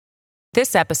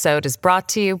This episode is brought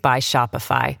to you by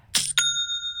Shopify.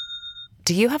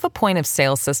 Do you have a point of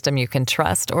sale system you can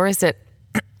trust, or is it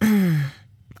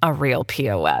a real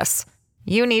POS?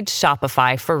 You need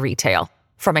Shopify for retail.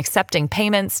 From accepting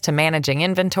payments to managing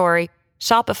inventory,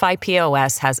 Shopify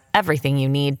POS has everything you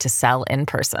need to sell in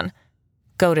person.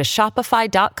 Go to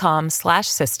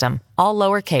shopify.com/system, all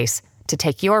lowercase, to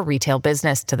take your retail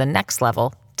business to the next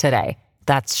level today.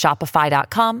 That's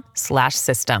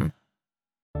shopify.com/system.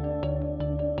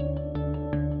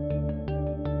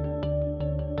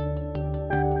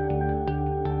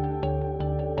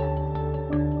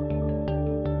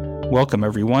 Welcome,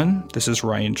 everyone. This is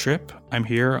Ryan Tripp. I'm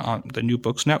here on the New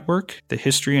Books Network, the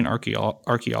History and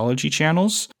Archaeology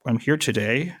channels. I'm here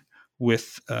today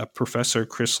with Professor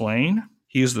Kris Lane.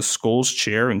 He is the Scholes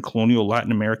Chair in Colonial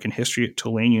Latin American History at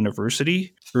Tulane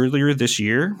University. Earlier this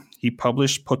year, he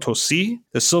published Potosí,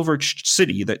 the Silver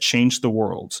City That Changed the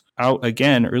World, out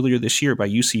again earlier this year by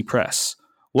UC Press.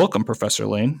 Welcome, Professor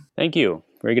Lane. Thank you.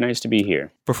 Very nice to be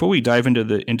here. Before we dive into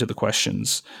the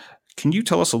questions, can you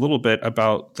tell us a little bit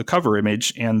about the cover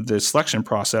image and the selection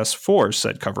process for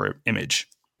said cover image?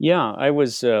 Yeah, I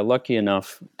was lucky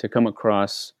enough to come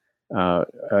across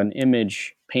an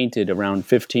image painted around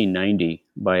 1590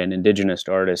 by an indigenous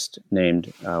artist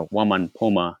named Huaman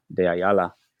Poma de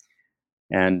Ayala.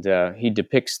 And he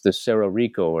depicts the Cerro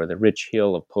Rico, or the rich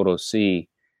hill of Potosí,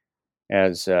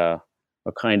 as a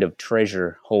kind of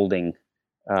treasure holding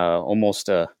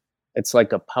it's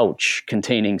like a pouch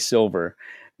containing silver,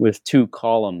 with two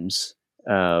columns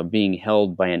being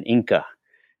held by an Inca.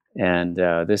 And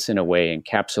this, in a way,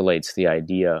 encapsulates the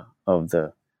idea of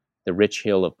the rich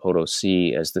hill of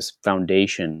Potosí as this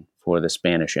foundation for the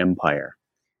Spanish Empire.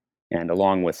 And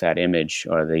along with that image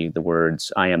are the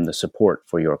words, "I am the support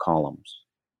for your columns."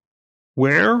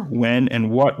 Where, when, and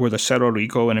what were the Cerro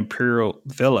Rico and Imperial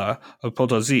Villa of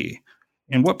Potosí?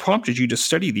 And what prompted you to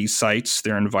study these sites,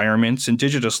 their environments,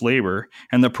 indigenous labor,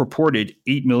 and the purported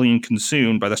 8 million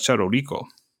consumed by the Cerro Rico?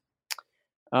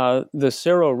 The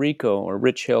Cerro Rico, or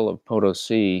Rich Hill of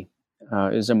Potosí,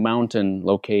 is a mountain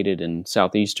located in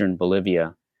southeastern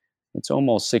Bolivia. It's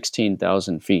almost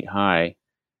 16,000 feet high,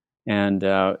 and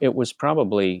it was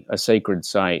probably a sacred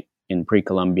site in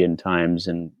pre-Columbian times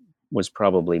and was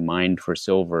probably mined for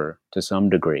silver to some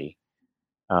degree.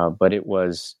 But it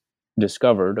was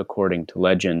discovered, according to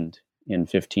legend, in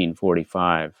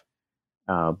 1545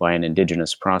 by an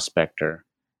indigenous prospector.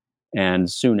 And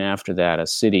soon after that, a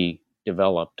city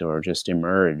developed or just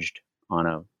emerged on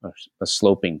a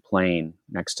sloping plain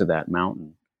next to that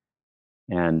mountain.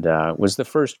 And was the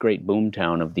first great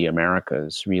boomtown of the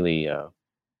Americas, really an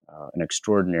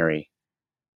extraordinary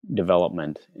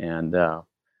development. And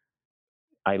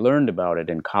I learned about it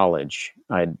in college.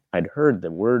 I'd heard the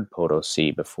word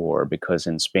Potosí before, because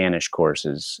in Spanish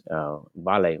courses,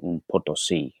 vale un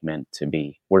Potosí meant to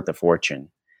be worth a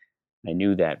fortune. I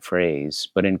knew that phrase.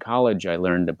 But in college, I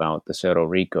learned about the Cerro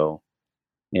Rico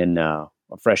in a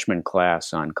freshman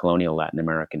class on colonial Latin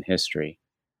American history.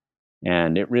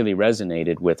 And it really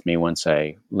resonated with me once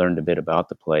I learned a bit about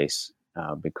the place,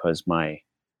 because my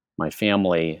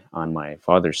family on my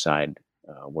father's side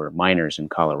were miners in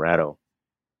Colorado.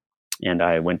 And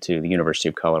I went to the University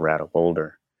of Colorado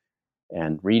Boulder,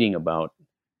 and reading about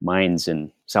mines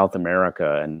in South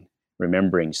America and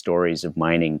remembering stories of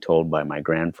mining told by my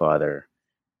grandfather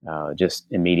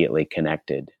just immediately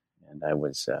connected. And I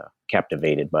was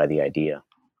captivated by the idea.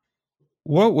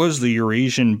 What was the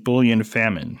Eurasian bullion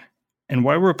famine? And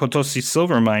why were Potosí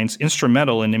silver mines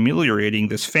instrumental in ameliorating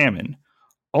this famine?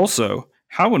 Also,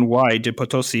 how and why did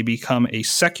Potosí become a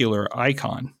secular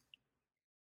icon?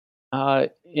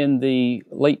 In the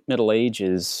late Middle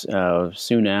Ages,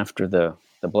 soon after the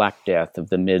Black Death of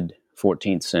the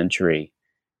mid-14th century,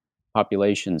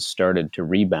 populations started to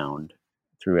rebound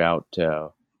throughout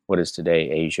what is today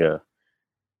Asia,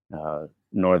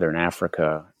 Northern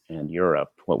Africa, and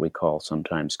Europe, what we call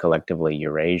sometimes collectively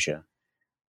Eurasia.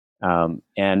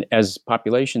 And as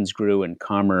populations grew and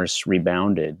commerce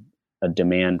rebounded, a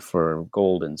demand for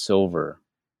gold and silver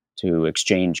to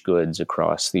exchange goods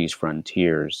across these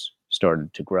frontiers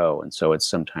started to grow. And so it's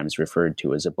sometimes referred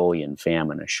to as a bullion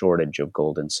famine, a shortage of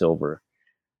gold and silver,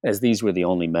 as these were the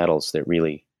only metals that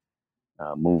really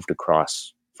moved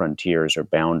across frontiers or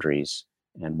boundaries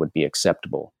and would be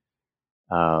acceptable.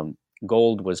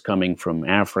 Gold was coming from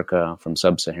Africa, from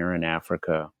sub-Saharan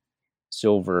Africa,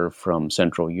 silver from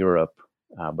Central Europe,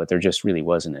 but there just really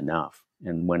wasn't enough.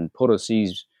 And when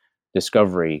Potosí's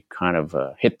discovery kind of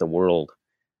hit the world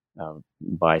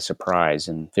by surprise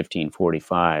in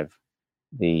 1545,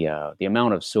 the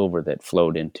amount of silver that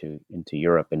flowed into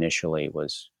Europe initially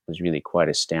was was really quite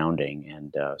astounding,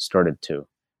 and started to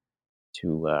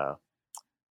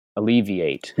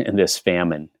alleviate this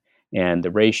famine. And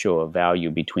the ratio of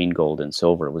value between gold and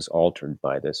silver was altered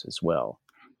by this as well.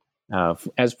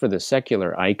 As for the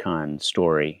secular icon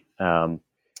story, an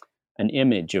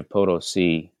image of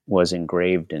Potosí was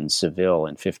engraved in Seville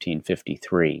in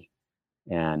 1553.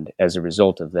 And as a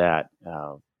result of that,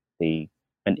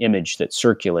 an image that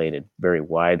circulated very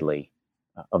widely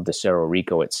of the Cerro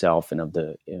Rico itself and of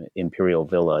the imperial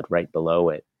villa right below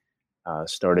it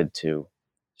started to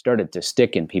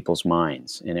stick in people's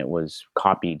minds, and it was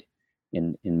copied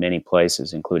in many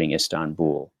places, including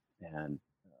Istanbul. And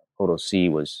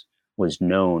Potosí was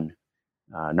known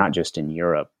not just in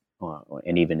Europe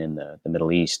and even in the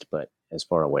Middle East, but as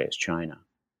far away as China.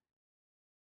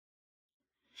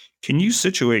 Can you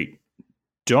situate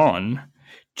Don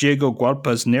Diego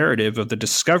Gualpa's narrative of the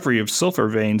discovery of silver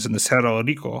veins in the Cerro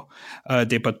Rico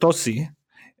de Potosí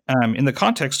in the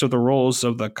context of the roles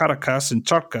of the Caracas and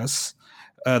Charcas,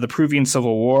 the Peruvian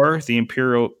Civil War, the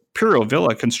imperial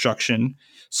villa construction,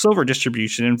 silver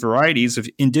distribution, and varieties of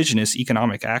indigenous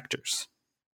economic actors?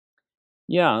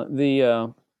 Yeah,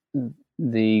 the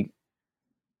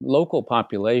local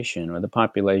population, or the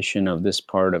population of this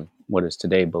part of what is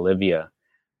today Bolivia,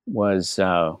 was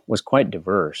quite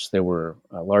diverse. There were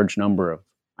a large number of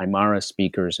Aymara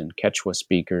speakers and Quechua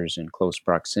speakers in close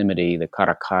proximity. The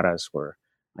Caracaras were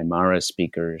Aymara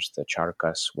speakers. The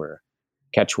Charcas were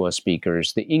Quechua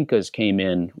speakers. The Incas came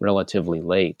in relatively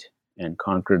late and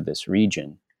conquered this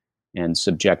region and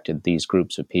subjected these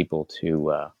groups of people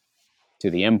to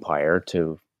the empire,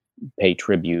 to pay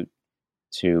tribute,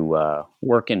 to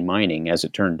work in mining. As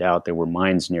it turned out, there were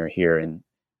mines near here in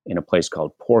a place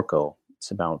called Porco. It's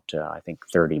about, I think,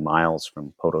 30 miles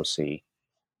from Potosí.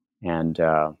 And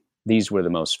these were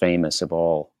the most famous of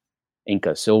all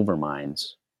Inca silver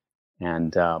mines.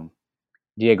 And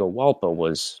Diego Hualpa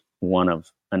was one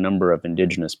of a number of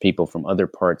indigenous people from other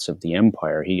parts of the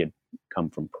empire. He had come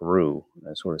from Peru,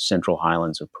 the sort of central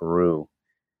highlands of Peru.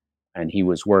 And he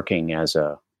was working as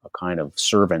a kind of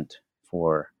servant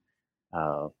for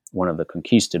one of the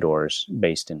conquistadors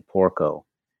based in Porco.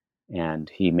 And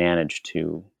he managed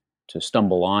to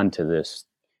stumble onto this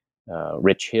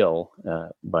rich hill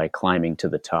by climbing to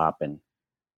the top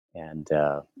and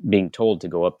being told to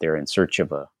go up there in search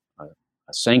of a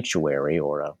sanctuary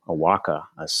or a waka,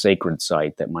 a sacred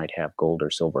site that might have gold or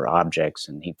silver objects.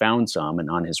 And he found some, and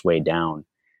on his way down,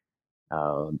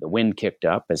 the wind kicked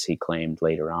up, as he claimed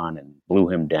later on, and blew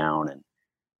him down, and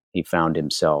he found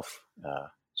himself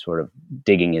sort of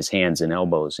digging his hands and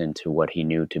elbows into what he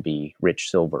knew to be rich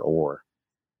silver ore.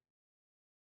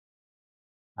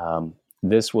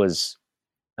 This was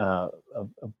a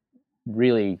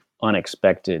really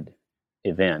unexpected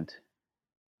event,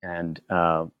 and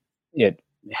it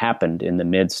happened in the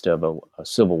midst of a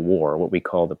civil war, what we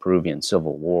call the Peruvian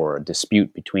Civil War, a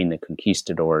dispute between the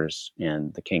conquistadors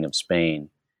and the King of Spain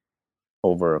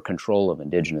over control of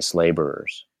indigenous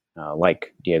laborers,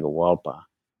 like Diego Hualpa.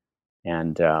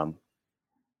 And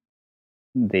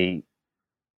the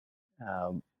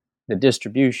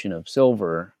distribution of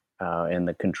silver and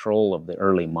the control of the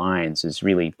early mines is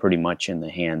really pretty much in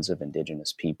the hands of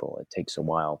indigenous people. It takes a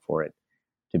while for it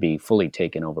to be fully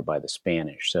taken over by the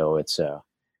Spanish. So it's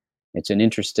an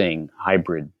interesting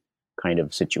hybrid kind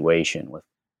of situation with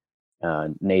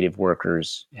native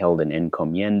workers held in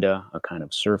encomienda, a kind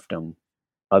of serfdom,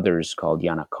 others called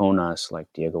yanaconas, like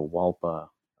Diego Hualpa, a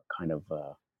kind of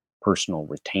personal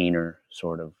retainer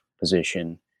sort of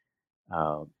position.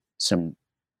 Some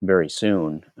very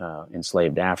soon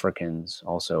enslaved Africans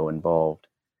also involved,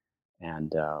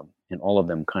 and all of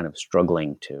them kind of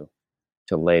struggling to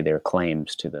lay their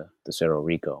claims to the Cerro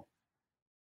Rico.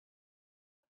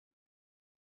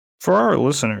 For our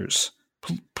listeners,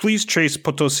 please trace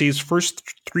Potosí's first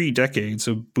 3 decades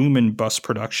of boom and bust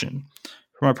production,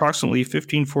 from approximately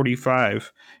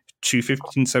 1545 to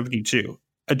 1572,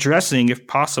 addressing, if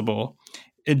possible,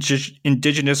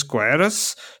 indigenous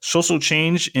guerras, social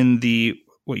change in the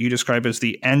what you describe as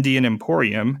the Andean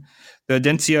Emporium, the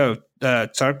Audiencia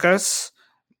Charcas,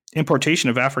 importation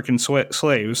of African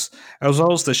slaves, as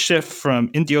well as the shift from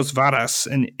Indios Varas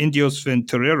and Indios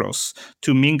Ventureros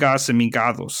to Mingas and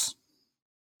Mingados.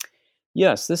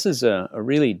 Yes, this is a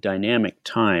really dynamic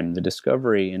time. The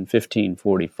discovery in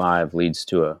 1545 leads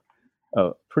to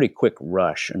a pretty quick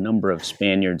rush. A number of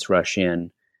Spaniards rush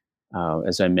in.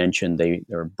 As I mentioned,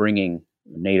 they're bringing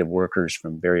native workers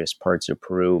from various parts of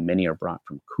Peru. Many are brought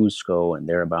from Cusco and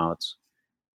thereabouts.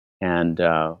 And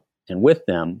with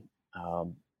them,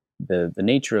 the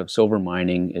nature of silver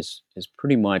mining is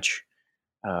pretty much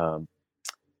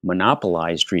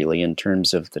monopolized, really, in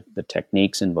terms of the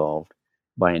techniques involved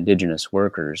by indigenous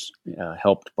workers,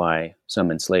 helped by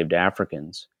some enslaved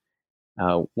Africans.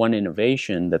 One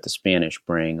innovation that the Spanish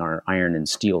bring are iron and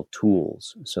steel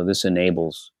tools. So this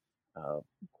enables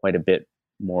quite a bit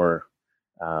more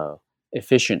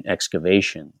efficient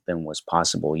excavation than was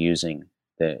possible using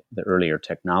the earlier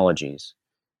technologies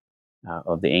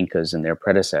of the Incas and their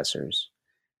predecessors.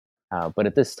 But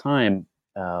at this time,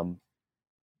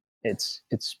 it's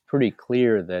pretty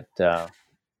clear that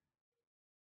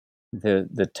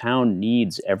the town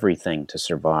needs everything to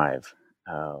survive.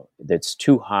 It's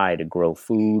too high to grow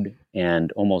food,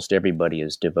 and almost everybody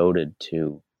is devoted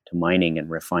to mining and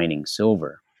refining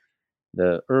silver.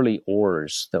 The early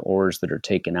ores, the ores that are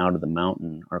taken out of the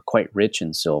mountain, are quite rich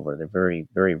in silver. They're very,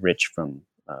 very rich from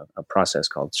a process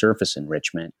called surface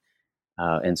enrichment,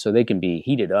 and so they can be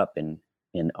heated up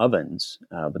in ovens.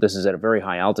 But this is at a very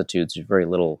high altitude, so there's very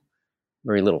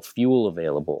little fuel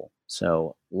available.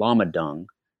 So llama dung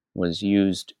was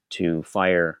used to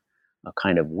fire a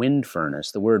kind of wind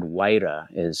furnace. The word huayra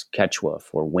is Quechua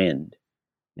for wind.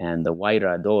 And the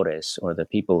huayradores, or the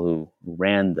people who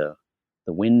ran the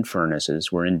wind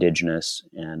furnaces, were indigenous,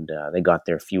 and they got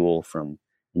their fuel from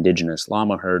indigenous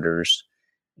llama herders,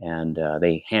 and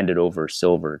they handed over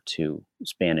silver to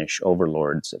Spanish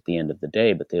overlords at the end of the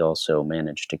day, but they also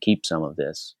managed to keep some of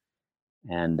this.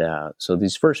 And so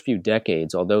these first few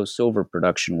decades, although silver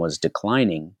production was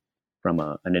declining from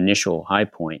an initial high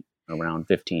point around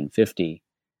 1550,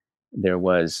 there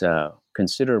was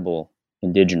considerable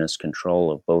indigenous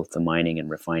control of both the mining and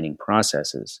refining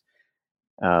processes.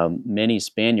 Many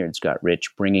Spaniards got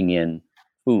rich bringing in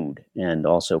food and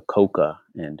also coca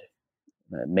and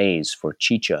maize for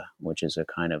chicha, which is a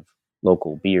kind of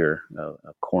local beer,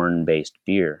 a corn-based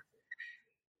beer.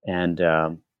 And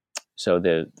so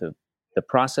the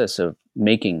process of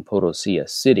making Potosí a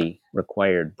city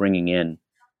required bringing in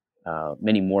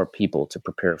many more people to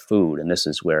prepare food, and this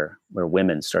is where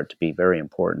women start to be very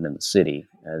important in the city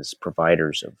as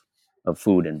providers of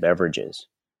food and beverages.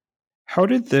 How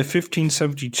did the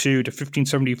 1572 to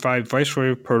 1575 Viceroy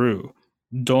of Peru,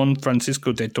 Don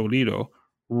Francisco de Toledo,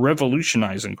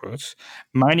 revolutionize, in quotes,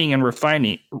 mining and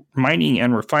refining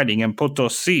in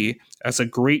Potosí as a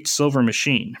great silver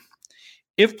machine?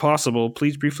 If possible,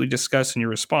 please briefly discuss in your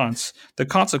response the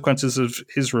consequences of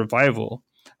his revival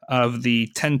of the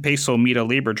 10 peso mita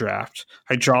labor draft,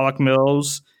 hydraulic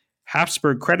mills,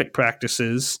 Habsburg credit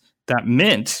practices, that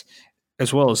mint,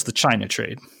 as well as the China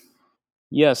trade.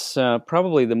 Yes,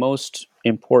 probably the most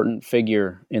important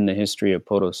figure in the history of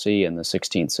Potosí in the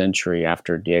 16th century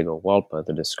after Diego Hualpa,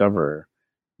 the discoverer,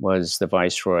 was the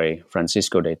Viceroy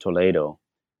Francisco de Toledo.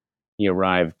 He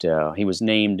arrived, he was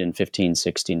named in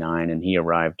 1569, and he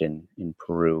arrived in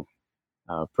Peru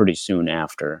pretty soon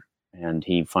after. And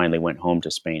he finally went home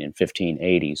to Spain in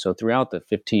 1580. So throughout the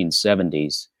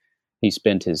 1570s, he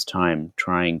spent his time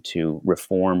trying to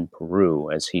reform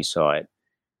Peru as he saw it,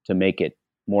 to make it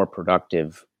more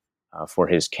productive for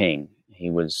his king. He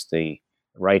was the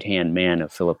right-hand man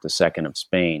of Philip II of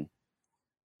Spain.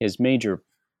 His major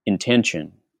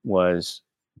intention was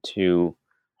to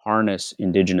harness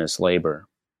indigenous labor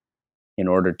in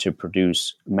order to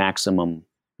produce maximum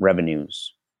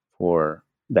revenues for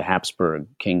the Habsburg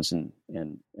kings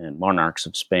and monarchs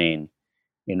of Spain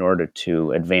in order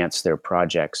to advance their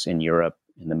projects in Europe,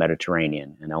 in the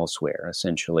Mediterranean, and elsewhere,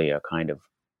 essentially a kind of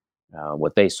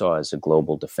what they saw as a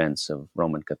global defense of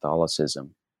Roman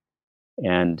Catholicism.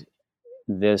 And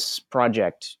this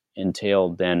project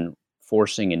entailed then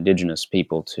forcing indigenous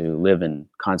people to live in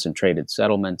concentrated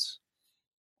settlements,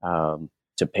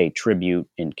 to pay tribute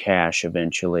in cash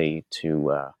eventually,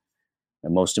 to,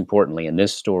 and most importantly in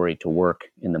this story, to work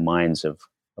in the mines of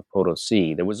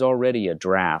Potosí. There was already a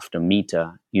draft, a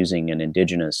mita, using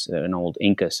an old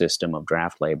Inca system of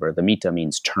draft labor. The mita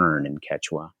means turn in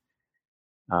Quechua.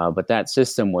 But that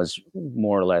system was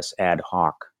more or less ad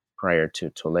hoc prior to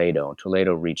Toledo.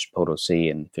 Toledo reached Potosí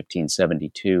in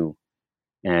 1572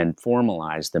 and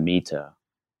formalized the mita,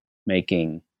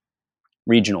 making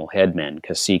regional headmen,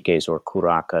 caciques or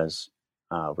curacas,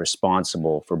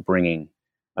 responsible for bringing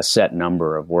a set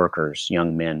number of workers,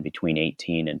 young men between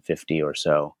 18 and 50 or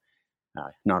so.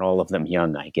 Not all of them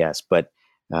young, I guess, but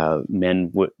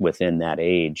men within that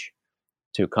age,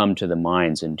 to come to the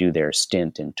mines and do their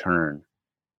stint in turn.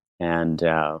 And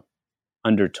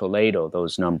under Toledo,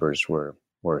 those numbers were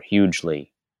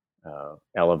hugely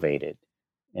elevated,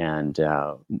 and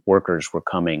workers were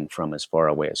coming from as far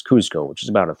away as Cusco, which is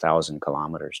about 1,000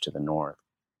 kilometers to the north.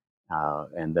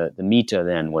 And the mita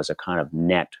then was a kind of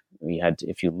net.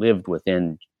 If you lived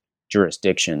within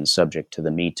jurisdictions subject to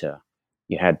the mita,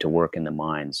 you had to work in the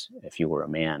mines if you were a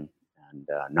man and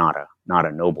not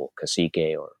a noble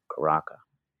cacique or caraca.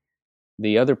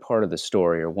 The other part of the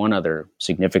story, or one other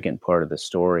significant part of the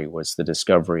story, was the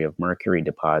discovery of mercury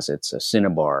deposits, a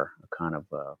cinnabar, a kind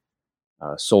of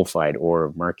sulfide ore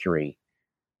of mercury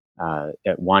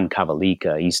at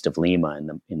Huancavelica, east of Lima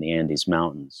in the Andes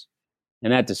Mountains.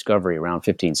 And that discovery around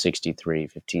 1563,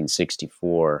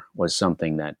 1564 was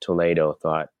something that Toledo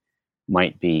thought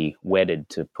might be wedded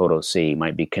to Potosí,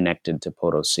 might be connected to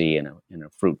Potosí in a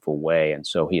fruitful way. And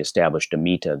so he established a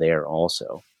mita there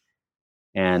also.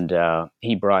 And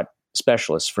he brought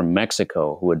specialists from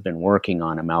Mexico who had been working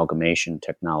on amalgamation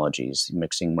technologies,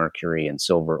 mixing mercury and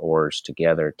silver ores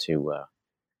together to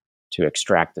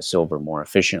extract the silver more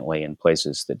efficiently in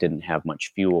places that didn't have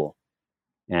much fuel.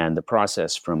 And the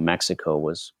process from Mexico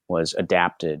was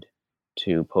adapted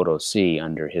to Potosí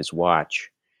under his watch.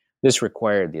 This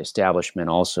required the establishment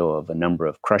also of a number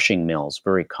of crushing mills,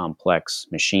 very complex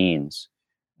machines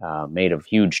made of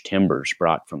huge timbers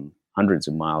brought from hundreds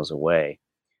of miles away.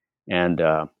 And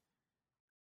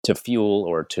to fuel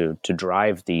or to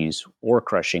drive these ore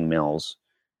crushing mills,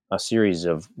 a series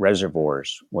of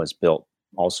reservoirs was built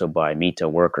also by Mita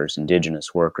workers,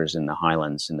 indigenous workers in the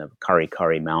highlands, in the Kari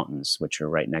Kari Mountains, which are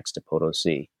right next to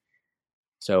Potosí.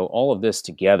 So all of this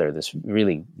together, this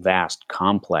really vast,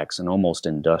 complex, and almost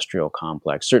industrial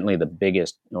complex, certainly the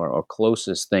biggest or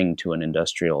closest thing to an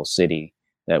industrial city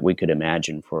that we could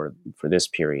imagine for this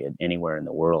period anywhere in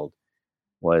the world,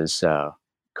 was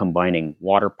combining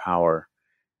water power,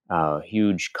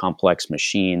 huge complex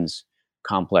machines,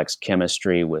 complex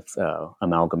chemistry with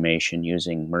amalgamation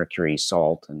using mercury,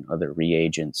 salt, and other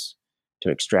reagents to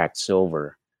extract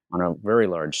silver on a very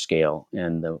large scale,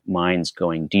 and the mines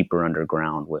going deeper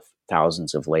underground with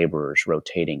thousands of laborers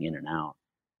rotating in and out.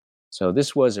 So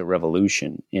this was a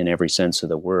revolution in every sense of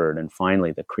the word, and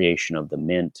finally the creation of the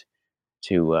mint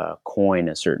to coin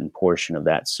a certain portion of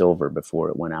that silver before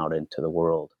it went out into the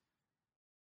world.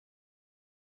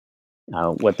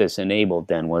 What this enabled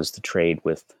then was the trade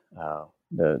with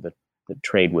the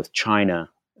trade with China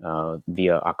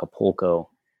via Acapulco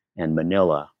and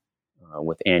Manila,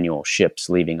 with annual ships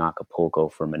leaving Acapulco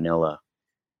for Manila,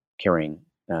 carrying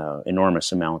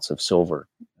enormous amounts of silver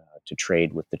to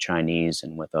trade with the Chinese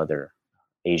and with other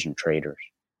Asian traders.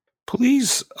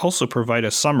 Please also provide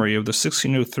a summary of the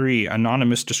 1603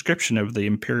 anonymous description of the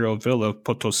imperial villa of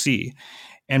Potosí,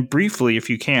 and briefly, if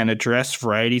you can, address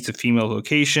varieties of female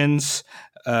locations,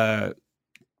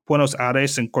 Buenos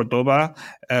Aires and Cordoba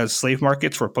as slave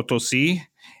markets for Potosí,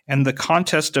 and the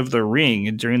contest of the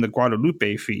ring during the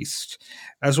Guadalupe feast,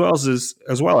 as well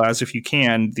as if you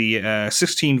can, the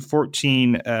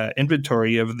 1614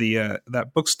 inventory of the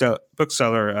that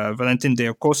bookseller Valentin de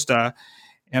Acosta,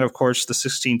 and of course the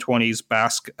 1620s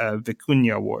Basque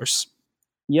Vicuña Wars.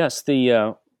 Yes,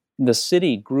 the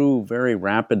city grew very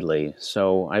rapidly.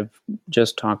 So I've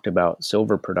just talked about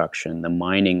silver production, the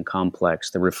mining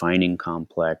complex, the refining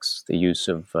complex, the use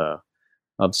of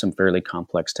some fairly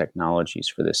complex technologies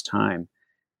for this time.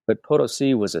 But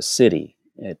Potosí was a city.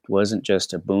 It wasn't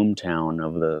just a boom town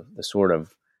of the sort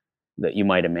of that you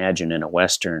might imagine in a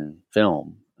Western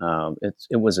film.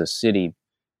 It was a city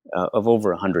of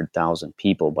over 100,000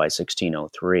 people by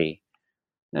 1603.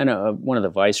 And one of the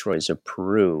viceroys of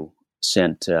Peru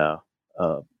sent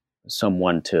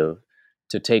someone to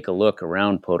take a look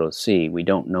around Potosí. We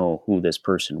don't know who this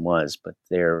person was, but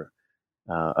their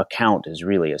account is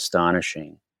really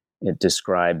astonishing. It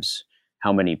describes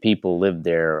how many people lived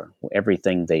there,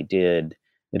 everything they did.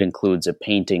 It includes a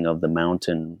painting of the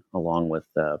mountain along with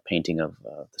a painting of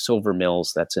the silver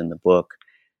mills that's in the book.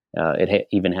 It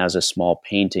even has a small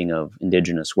painting of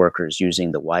indigenous workers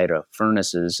using the Huayra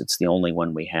furnaces. It's the only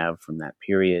one we have from that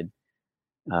period.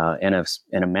 And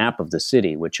a map of the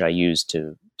city, which I used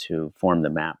to form the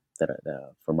map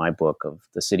for my book of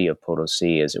the city of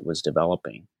Potosí as it was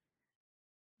developing.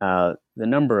 The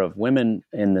number of women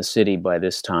in the city by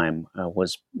this time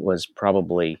was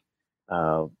probably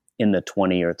in the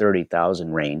 20 or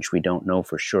 30,000 range. We don't know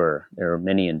for sure. There are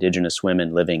many indigenous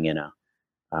women living in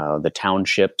the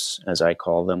townships, as I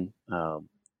call them,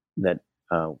 that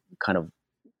kind of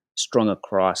strung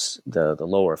across the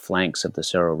lower flanks of the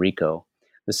Cerro Rico.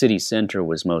 The city center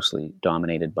was mostly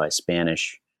dominated by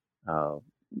Spanish,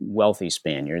 wealthy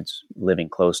Spaniards living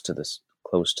close to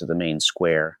the main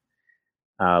square.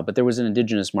 But there was an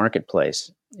indigenous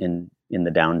marketplace in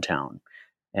the downtown,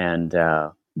 and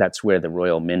that's where the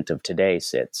Royal Mint of today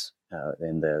sits,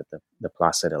 in the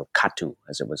Plaza del Catu,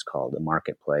 as it was called, the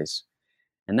marketplace.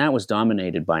 And that was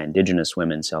dominated by indigenous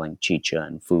women selling chicha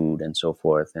and food and so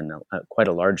forth, and quite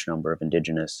a large number of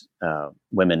indigenous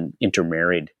women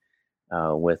intermarried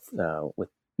with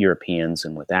Europeans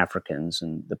and with Africans,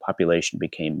 and the population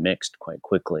became mixed quite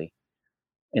quickly.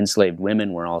 Enslaved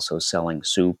women were also selling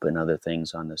soup and other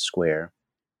things on the square.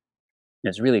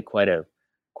 It's really quite a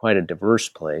diverse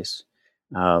place.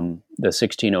 The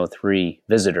 1603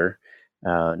 visitor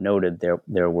noted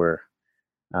there were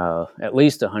at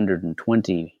least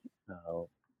 120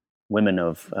 women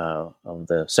of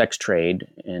the sex trade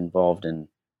involved in,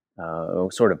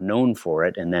 sort of known for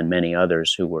it, and then many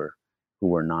others who were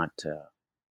not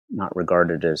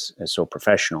regarded as so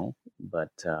professional.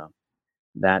 But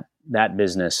that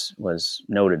business was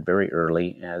noted very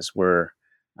early, as were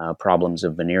problems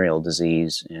of venereal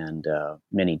disease, and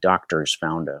many doctors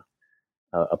found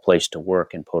a place to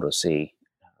work in Potosí,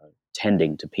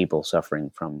 tending to people suffering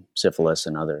from syphilis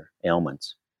and other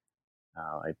ailments.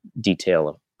 I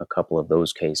detail a couple of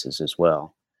those cases as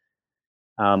well.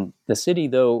 The city,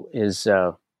 though, is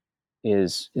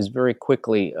very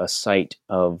quickly a site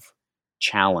of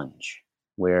challenge,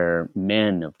 where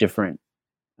men of different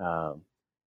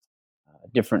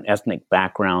ethnic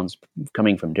backgrounds,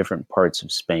 coming from different parts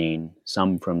of Spain,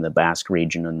 some from the Basque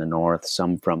region in the north,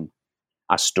 some from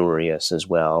Asturias as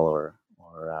well, or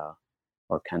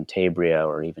Cantabria,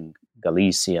 or even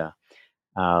Galicia.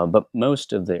 But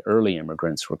most of the early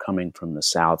immigrants were coming from the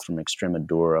south, from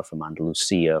Extremadura, from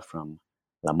Andalusia, from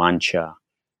La Mancha.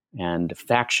 And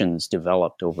factions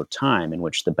developed over time in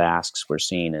which the Basques were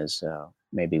seen as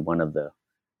maybe one of the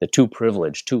too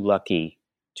privileged, too lucky,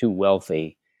 too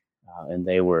wealthy, and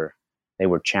they were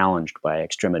challenged by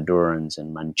Extremadurans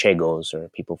and Manchegos, or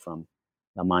people from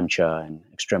La Mancha. And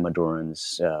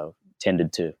Extremadurans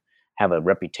tended to have a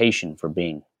reputation for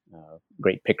being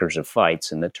great pickers of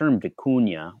fights, and the term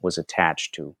vicuña was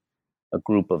attached to a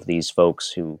group of these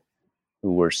folks who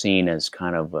were seen as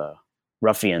kind of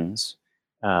ruffians.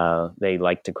 They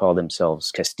like to call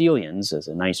themselves Castilians as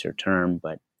a nicer term,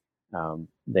 but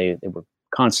they were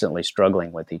constantly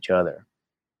struggling with each other.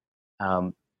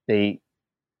 The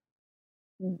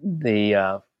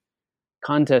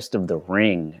contest of the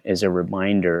ring is a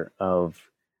reminder of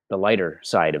the lighter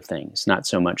side of things, not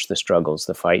so much the struggles,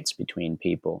 the fights between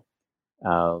people.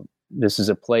 This is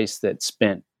a place that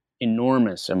spent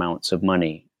enormous amounts of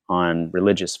money on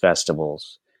religious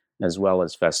festivals, as well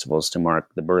as festivals to mark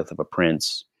the birth of a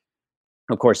prince.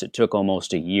 Of course, it took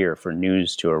almost a year for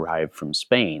news to arrive from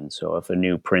Spain. So if a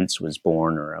new prince was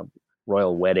born or a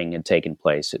royal wedding had taken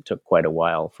place, it took quite a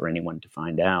while for anyone to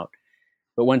find out.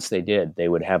 But once they did, they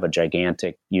would have a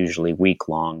gigantic, usually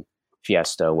week-long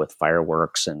fiesta with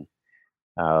fireworks and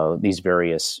these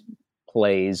various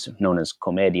plays known as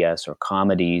comedias, or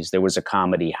comedies. There was a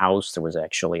comedy house. There was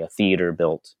actually a theater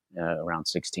built around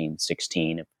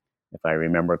 1616, if I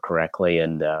remember correctly,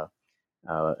 and a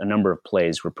number of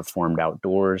plays were performed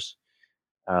outdoors.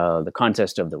 The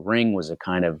contest of the ring was a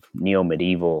kind of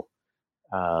neo-medieval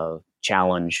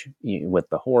challenge with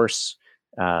the horse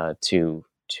to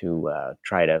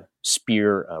try to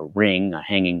spear a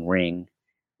hanging ring,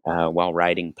 while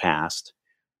riding past.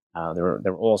 There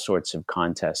were all sorts of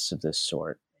contests of this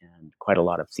sort, and quite a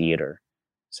lot of theater.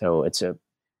 So it's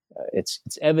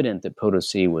evident that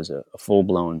Potosí was a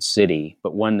full-blown city,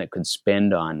 but one that could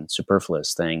spend on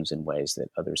superfluous things in ways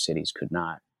that other cities could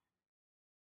not.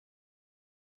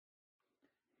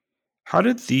 How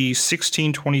did the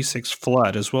 1626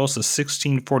 flood, as well as the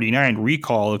 1649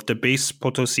 recall of debased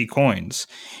Potosí coins,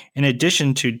 in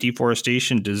addition to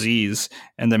deforestation, disease,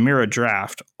 and the Mira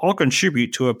draft, all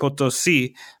contribute to a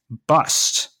Potosí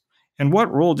bust? And what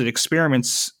role did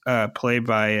experiments play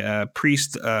by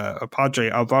priest Padre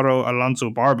Alvaro Alonso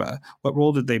Barba? What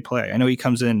role did they play? I know he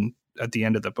comes in at the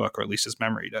end of the book, or at least his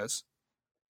memory does.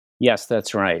 Yes,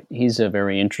 that's right. He's a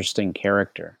very interesting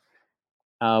character.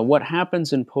 What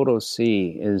happens in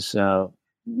Potosí is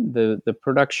the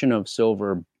production of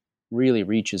silver really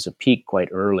reaches a peak quite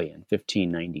early in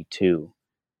 1592.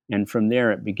 And from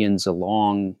there, it begins a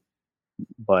long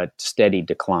but steady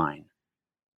decline.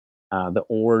 The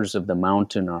ores of the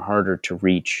mountain are harder to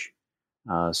reach.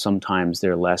 Sometimes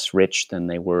they're less rich than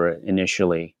they were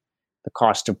initially. The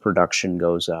cost of production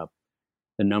goes up.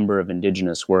 The number of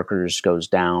indigenous workers goes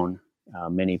down.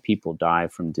 Many people die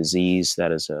from disease.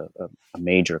 That is a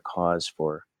major cause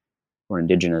for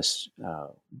indigenous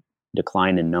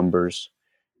decline in numbers.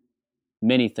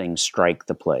 Many things strike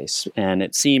the place, and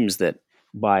it seems that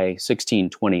by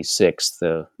 1626,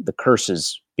 the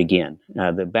curses begin.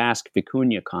 The Basque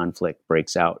Vicuña conflict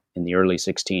breaks out in the early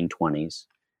 1620s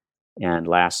and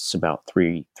lasts about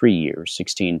three years,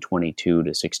 1622 to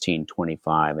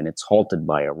 1625, and it's halted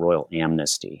by a royal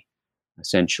amnesty.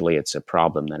 Essentially, it's a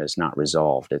problem that is not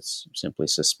resolved. It's simply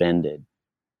suspended.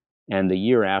 And the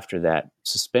year after that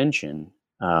suspension,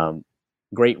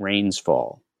 great rains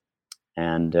fall,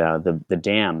 and the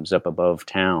dams up above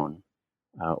town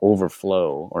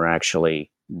overflow or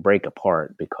actually break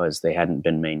apart because they hadn't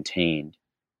been maintained.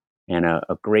 And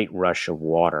a great rush of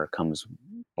water comes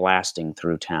blasting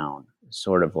through town,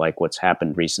 sort of like what's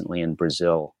happened recently in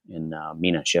Brazil, in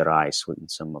Minas Gerais, with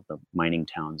some of the mining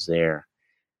towns there.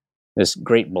 This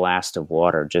great blast of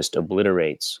water just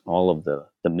obliterates all of the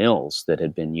mills that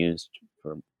had been used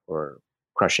for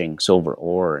crushing silver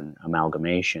ore and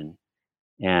amalgamation,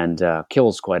 and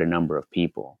kills quite a number of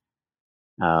people.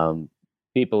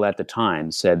 People at the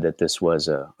time said that this was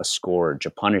a scourge,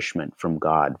 a punishment from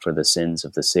God for the sins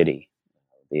of the city,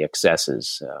 the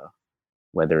excesses,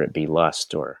 whether it be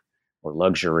lust or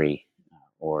luxury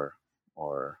or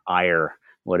ire,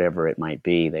 whatever it might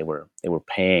be. They were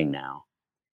paying now.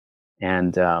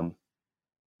 And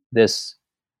this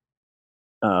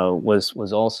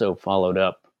was also followed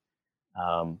up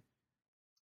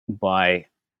by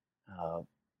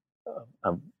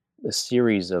a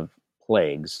series of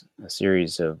plagues, a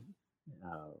series of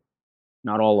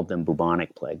not all of them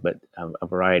bubonic plague, but a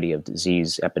variety of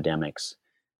disease epidemics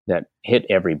that hit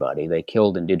everybody. They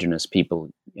killed indigenous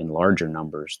people in larger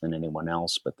numbers than anyone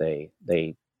else, but they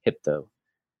hit the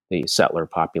settler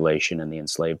population and the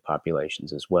enslaved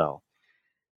populations as well.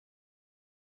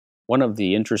 One of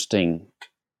the interesting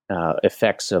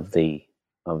effects of the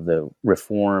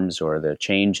reforms or the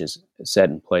changes set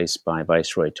in place by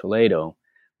Viceroy Toledo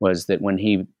was that when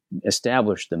he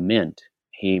established the mint,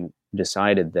 he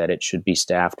decided that it should be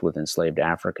staffed with enslaved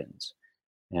Africans.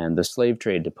 And the slave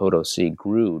trade to Potosí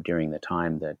grew during the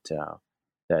time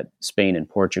that Spain and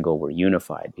Portugal were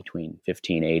unified between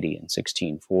 1580 and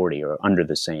 1640, or under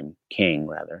the same king,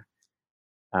 rather.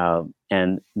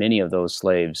 And many of those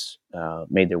slaves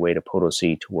made their way to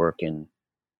Potosí to work in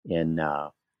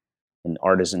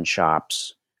artisan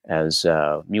shops, as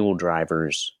mule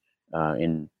drivers,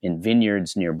 in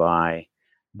vineyards nearby,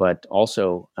 but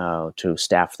also to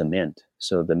staff the mint.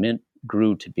 So the mint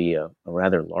grew to be a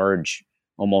rather large,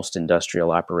 almost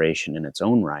industrial operation in its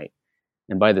own right.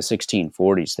 And by the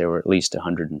 1640s, there were at least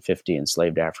 150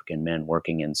 enslaved African men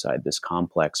working inside this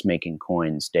complex, making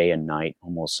coins day and night,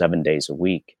 almost 7 days a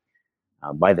week,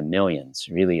 by the millions.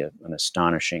 Really an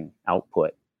astonishing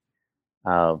output.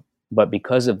 But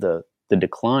because of the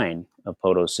decline of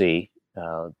Potosí,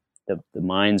 the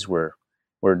mines were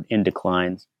in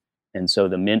decline, and so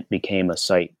the mint became a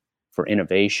site for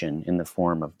innovation in the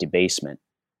form of debasement.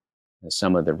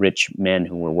 Some of the rich men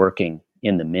who were working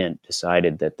in the mint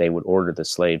decided that they would order the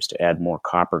slaves to add more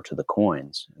copper to the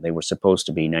coins. They were supposed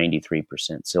to be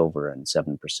 93% silver and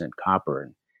 7%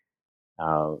 copper.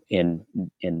 And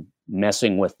in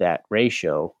messing with that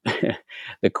ratio,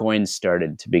 the coins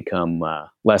started to become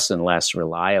less and less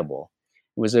reliable.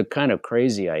 It was a kind of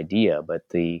crazy idea, but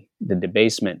the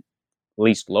debasement, at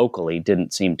least locally,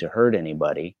 didn't seem to hurt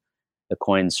anybody. The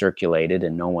coins circulated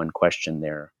and no one questioned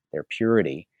their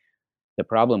purity. The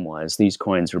problem was these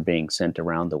coins were being sent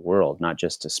around the world, not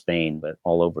just to Spain, but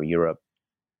all over Europe,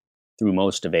 through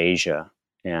most of Asia.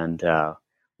 And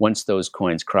once those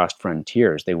coins crossed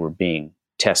frontiers, they were being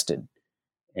tested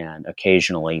and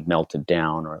occasionally melted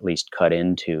down, or at least cut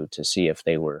into, to see if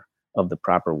they were of the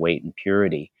proper weight and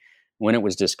purity. When it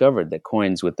was discovered that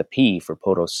coins with the P for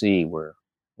Potosí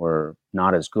were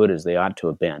not as good as they ought to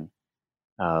have been,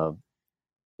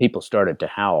 people started to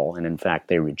howl, and in fact,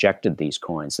 they rejected these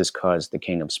coins. This caused the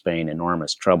King of Spain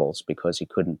enormous troubles because he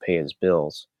couldn't pay his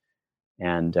bills.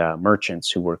 And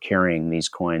merchants who were carrying these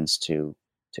coins to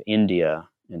India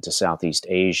and to Southeast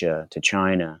Asia, to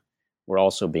China, were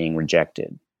also being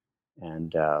rejected.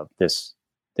 And this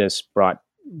brought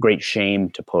great shame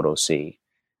to Potosí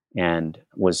and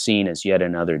was seen as yet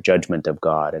another judgment of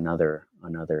God, another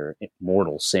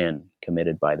mortal sin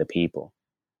committed by the people.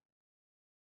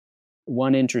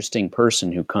 One interesting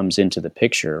person who comes into the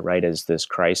picture right as this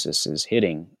crisis is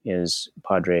hitting is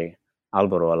Padre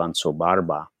Álvaro Alonso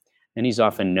Barba. And he's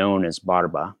often known as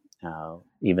Barba,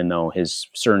 even though his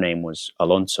surname was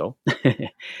Alonso.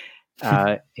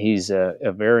 He's a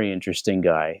very interesting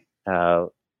guy. A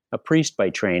priest by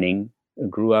training,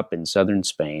 grew up in southern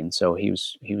Spain. So he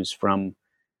was from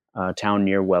a town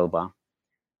near Huelva.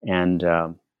 And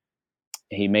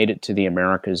he made it to the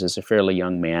Americas as a fairly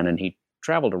young man, and he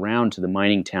traveled around to the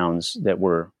mining towns that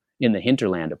were in the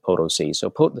hinterland of Potosí.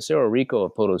 So the Cerro Rico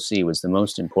of Potosí was the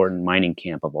most important mining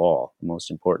camp of all, the most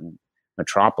important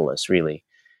metropolis, really.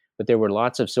 But there were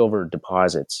lots of silver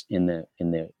deposits in the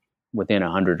within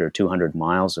 100 or 200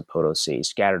 miles of Potosí,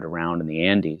 scattered around in the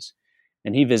Andes.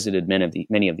 And he visited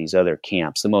many of these other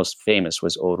camps. The most famous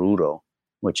was Oruro,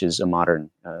 which is a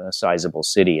modern, sizable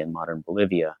city in modern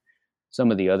Bolivia. Some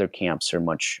of the other camps are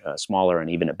much smaller and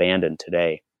even abandoned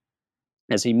today.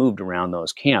 As he moved around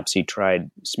those camps, he tried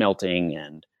smelting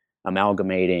and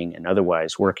amalgamating and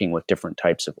otherwise working with different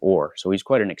types of ore. So he's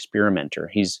quite an experimenter.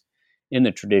 He's in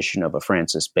the tradition of a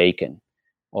Francis Bacon.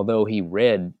 Although he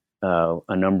read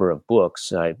a number of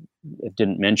books, I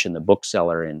didn't mention the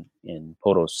bookseller in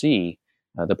Potosí,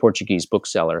 the Portuguese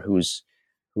bookseller, whose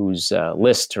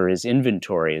list or his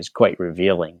inventory is quite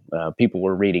revealing. People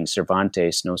were reading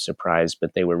Cervantes, no surprise,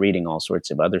 but they were reading all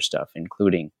sorts of other stuff,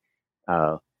 including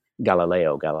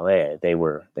Galileo Galilei. They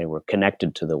were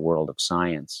connected to the world of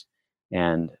science,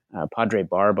 and Padre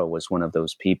Barba was one of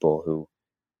those people who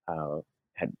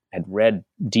had read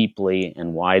deeply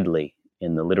and widely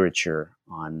in the literature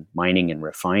on mining and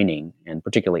refining, and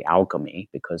particularly alchemy,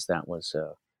 because that was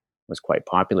quite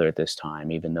popular at this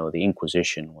time, even though the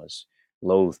Inquisition was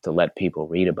loath to let people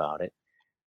read about it.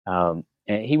 And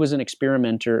he was an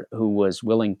experimenter who was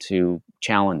willing to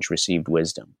challenge received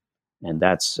wisdom, and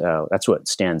that's what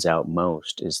stands out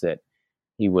most, is that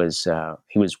he was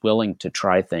willing to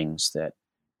try things that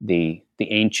the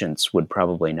ancients would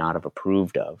probably not have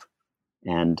approved of,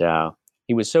 and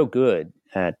he was so good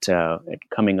at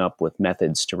coming up with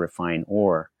methods to refine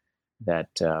ore that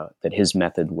his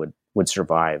method would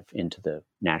survive into the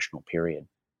national period.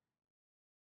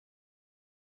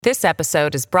 This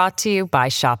episode is brought to you by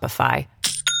Shopify.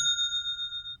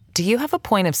 Do you have a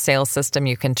point of sale system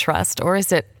you can trust, or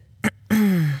is it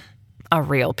a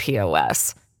real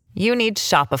POS? You need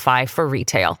Shopify for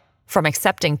retail. From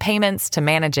accepting payments to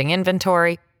managing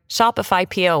inventory, Shopify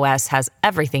POS has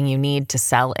everything you need to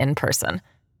sell in person.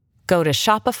 Go to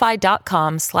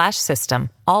shopify.com/system,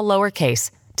 all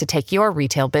lowercase, to take your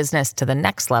retail business to the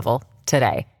next level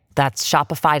today. That's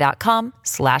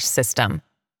shopify.com/system.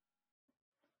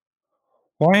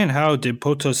 Why and how did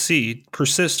Potosí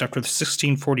persist after the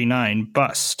 1649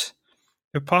 bust?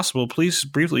 If possible, please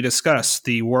briefly discuss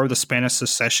the War of the Spanish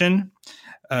Succession,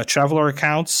 traveler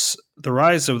accounts, the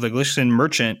rise of the Galician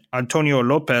merchant Antonio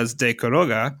López de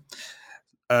Quiroga,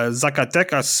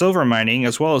 Zacatecas silver mining,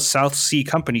 as well as South Sea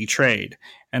Company trade,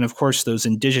 and of course those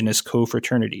indigenous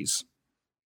co-fraternities.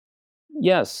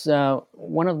 Yes,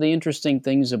 one of the interesting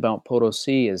things about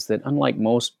Potosí is that unlike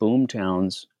most boom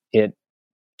towns, it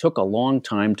took a long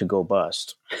time to go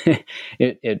bust.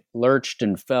 It lurched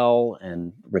and fell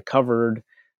and recovered.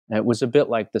 It was a bit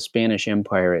like the Spanish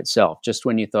Empire itself. Just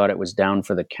when you thought it was down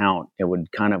for the count, it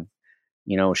would kind of,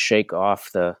 shake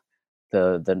off the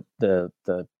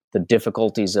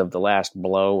difficulties of the last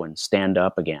blow and stand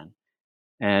up again.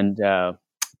 And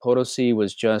Potosí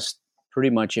was just pretty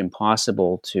much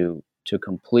impossible to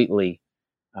completely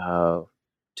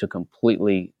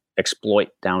exploit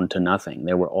down to nothing.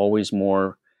 There were always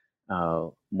more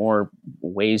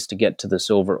ways to get to the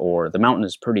silver ore. The mountain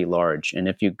is pretty large, and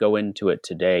if you go into it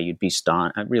today, you'd be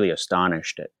really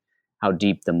astonished at how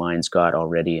deep the mines got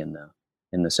already in the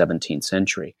 17th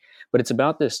century. But it's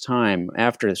about this time,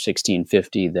 after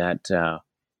 1650, that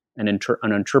an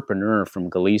entrepreneur from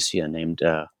Galicia named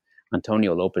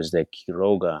Antonio López de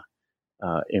Quiroga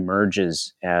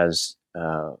emerges as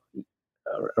a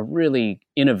really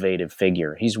innovative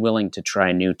figure. He's willing to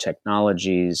try new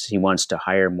technologies. He wants to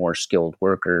hire more skilled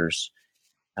workers.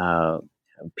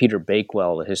 Peter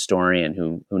Bakewell, the historian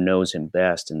who knows him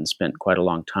best and spent quite a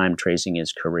long time tracing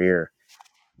his career,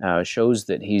 shows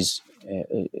that he's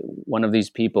one of these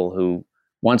people who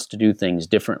wants to do things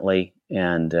differently,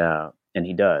 and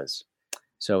he does.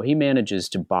 So he manages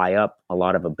to buy up a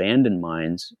lot of abandoned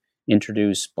mines,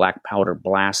 introduce black powder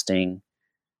blasting,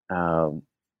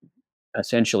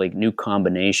 essentially new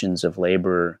combinations of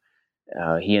labor.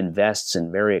 He invests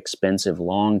in very expensive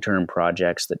long-term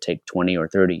projects that take 20 or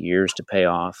 30 years to pay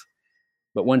off.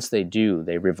 But once they do,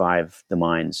 they revive the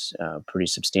mines pretty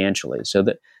substantially. So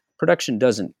that production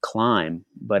doesn't climb,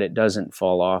 but it doesn't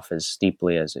fall off as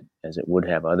steeply as it would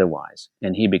have otherwise.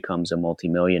 And he becomes a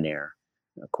multimillionaire,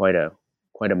 quite a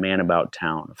man about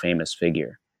town, a famous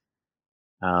figure.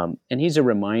 And he's a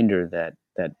reminder that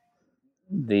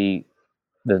the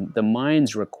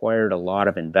mines required a lot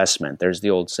of investment. There's the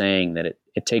old saying that it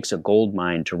takes a gold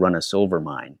mine to run a silver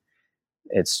mine.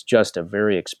 It's just a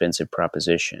very expensive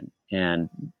proposition.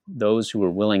 And those who were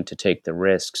willing to take the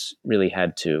risks really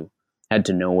had to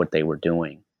know what they were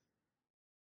doing.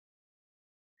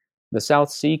 The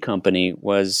South Sea Company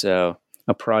was a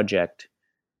project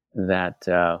that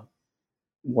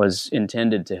was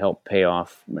intended to help pay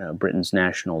off Britain's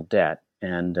national debt.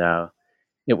 And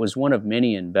it was one of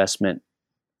many investment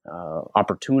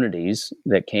opportunities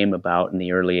that came about in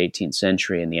the early 18th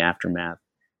century in the aftermath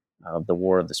of the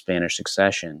War of the Spanish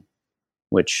Succession.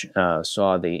 which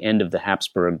saw the end of the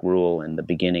Habsburg rule and the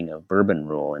beginning of Bourbon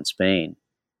rule in Spain.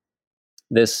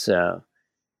 This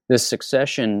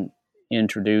succession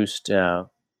introduced a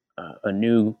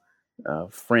new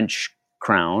French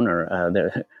crown, or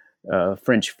the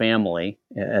French family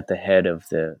at the head of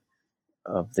the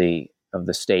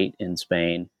state in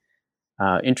Spain,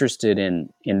 interested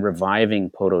in reviving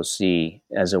Potosí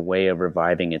as a way of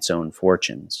reviving its own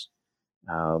fortunes.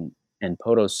 And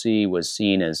Potosí was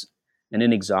seen as an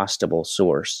inexhaustible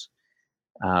source.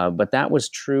 But that was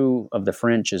true of the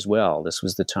French as well. This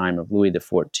was the time of Louis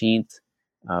XIV,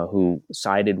 who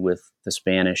sided with the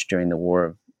Spanish during the War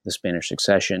of the Spanish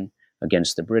Succession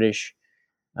against the British.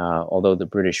 Although the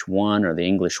British won, or the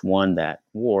English won that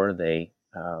war, they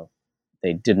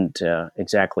didn't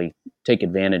exactly take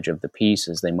advantage of the peace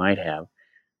as they might have.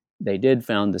 They did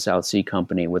found the South Sea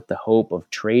Company with the hope of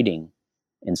trading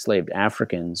enslaved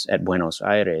Africans at Buenos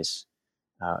Aires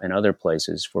and other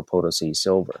places for Potosí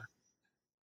silver.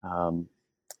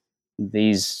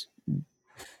 These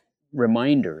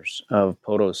reminders of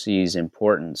Potosí's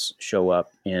importance show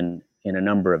up in a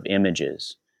number of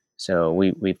images. So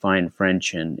we find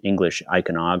French and English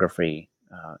iconography,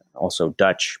 also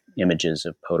Dutch images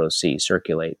of Potosí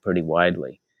circulate pretty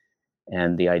widely.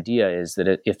 And the idea is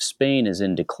that if Spain is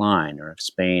in decline, or if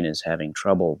Spain is having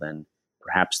trouble, then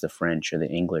perhaps the French or the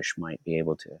English might be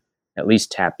able to at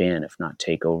least tap in, if not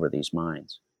take over these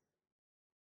mines.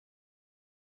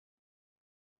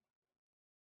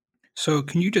 So,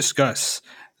 can you discuss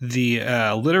the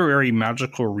literary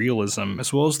magical realism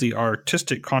as well as the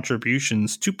artistic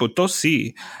contributions to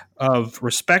Potosí of,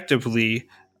 respectively,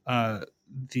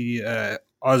 the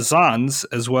Azans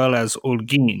as well as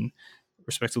Holguín,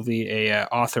 respectively, a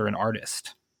author and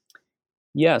artist?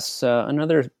 Yes,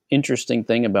 another interesting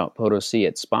thing about Potosí,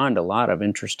 it spawned a lot of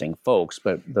interesting folks,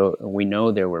 but we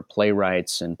know there were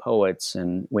playwrights and poets,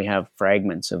 and we have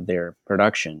fragments of their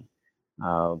production.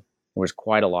 There was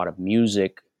quite a lot of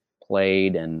music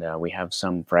played, and we have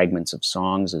some fragments of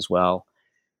songs as well.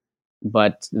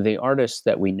 But the artists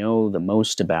that we know the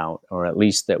most about, or at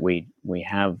least that we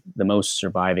have the most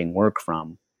surviving work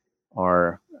from,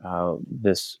 are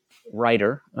this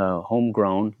writer,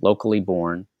 homegrown, locally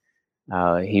born.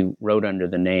 He wrote under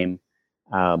the name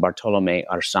Bartolomé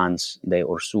Arzans de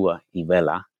Ursúa y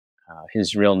Vela.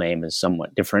 His real name is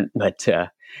somewhat different, but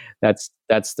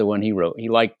that's the one he wrote. He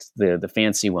liked the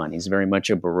fancy one. He's very much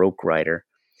a Baroque writer.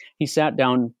 He sat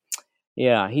down.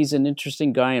 Yeah, he's an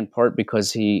interesting guy in part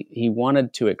because he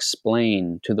wanted to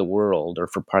explain to the world, or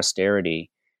for posterity,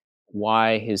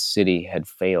 why his city had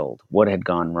failed, what had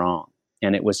gone wrong.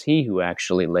 And it was he who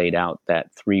actually laid out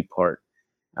that three-part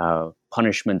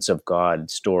Punishments of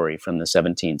God story from the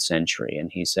 17th century.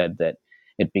 And he said that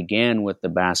it began with the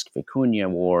Basque Vicuña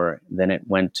War, then it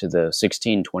went to the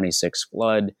 1626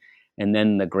 flood, and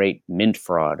then the great mint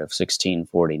fraud of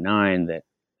 1649 that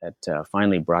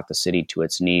finally brought the city to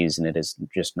its knees, and it has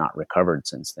just not recovered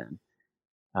since then.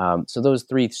 So those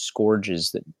three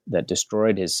scourges that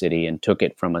destroyed his city and took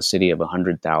it from a city of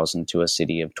 100,000 to a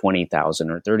city of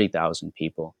 20,000 or 30,000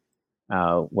 people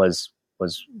was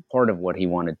part of what he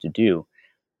wanted to do.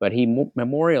 But he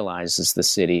memorializes the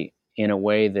city in a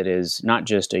way that is not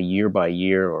just a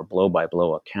year-by-year or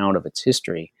blow-by-blow account of its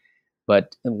history,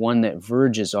 but one that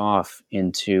verges off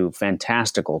into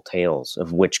fantastical tales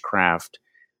of witchcraft,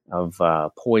 of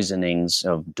poisonings,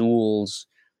 of duels.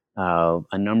 A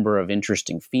number of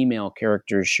interesting female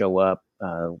characters show up,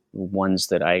 ones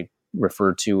that I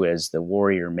refer to as the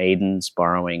warrior maidens,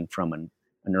 borrowing from an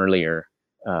earlier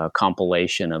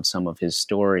compilation of some of his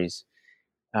stories.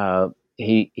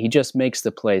 He just makes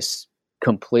the place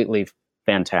completely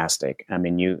fantastic. I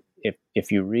mean,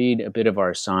 if you read a bit of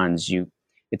Arzans,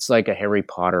 it's like a Harry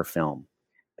Potter film.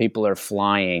 People are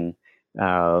flying,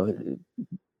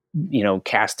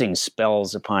 casting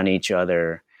spells upon each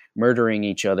other, murdering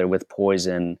each other with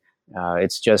poison.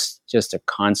 It's just a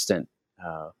constant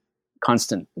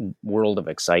world of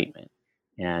excitement.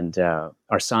 And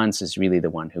Arzans is really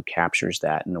the one who captures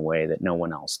that in a way that no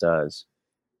one else does.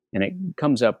 And it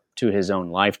comes up to his own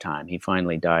lifetime. He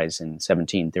finally dies in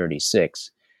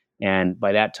 1736. And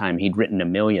by that time, he'd written 1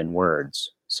 million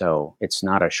words. So it's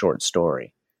not a short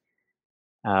story.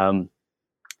 The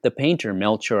painter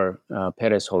Melchor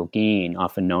Pérez Holguín,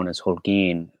 often known as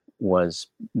Holguín, was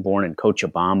born in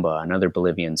Cochabamba, another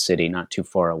Bolivian city not too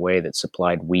far away that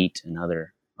supplied wheat and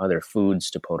other foods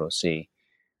to Potosí.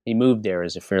 He moved there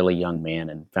as a fairly young man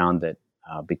and found that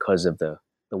because of the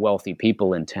wealthy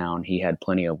people in town, he had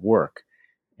plenty of work.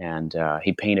 And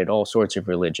he painted all sorts of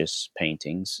religious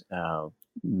paintings.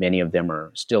 Many of them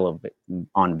are still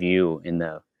on view in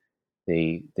the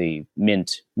the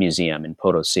Mint Museum in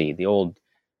Potosí. The old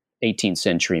 18th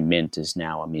century mint is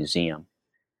now a museum.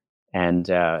 And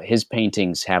his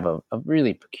paintings have a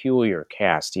really peculiar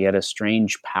cast. He had a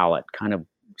strange palette, kind of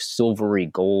silvery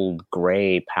gold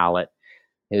gray palette.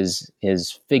 His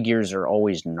figures are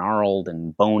always gnarled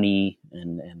and bony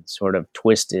and sort of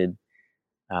twisted.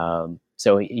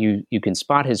 So you can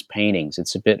spot his paintings.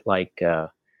 It's a bit like an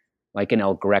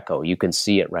El Greco. You can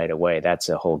see it right away. That's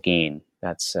a Holguin.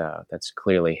 That's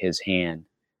clearly his hand,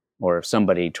 or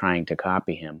somebody trying to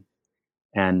copy him.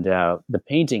 And the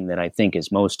painting that I think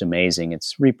is most amazing,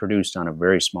 it's reproduced on a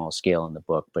very small scale in the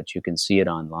book, but you can see it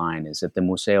online, is at the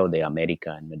Museo de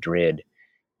América in Madrid.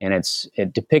 And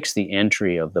it depicts the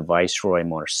entry of the Viceroy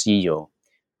Morcillo,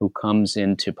 who comes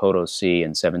into Potosí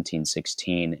in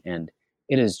 1716. And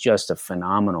it is just a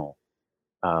phenomenal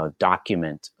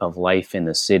document of life in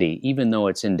the city. Even though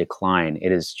it's in decline,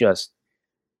 it is just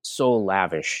so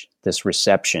lavish, this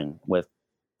reception with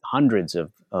hundreds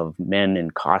of men in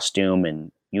costume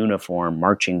and uniform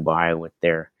marching by with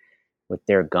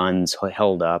their guns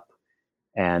held up.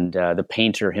 And the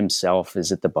painter himself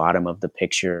is at the bottom of the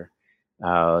picture.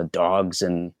 Dogs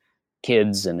and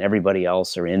kids and everybody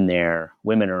else are in there.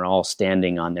 Women are all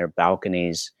standing on their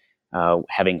balconies,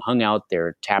 having hung out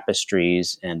their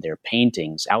tapestries and their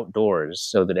paintings outdoors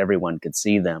so that everyone could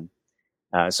see them,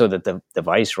 so that the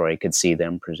viceroy could see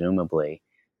them, presumably,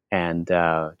 and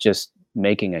just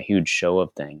making a huge show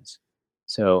of things.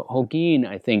 So Holguin,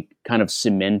 I think, kind of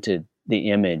cemented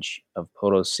the image of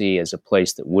Potosí as a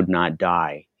place that would not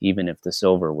die, even if the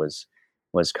silver was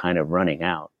kind of running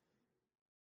out.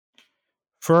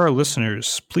 For our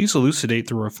listeners, please elucidate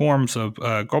the reforms of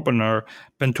Governor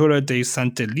Ventura de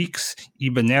Santelix y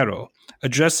Banero,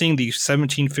 addressing the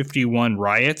 1751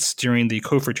 riots during the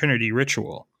confraternity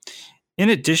ritual. In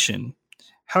addition,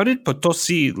 how did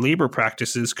Potosí labor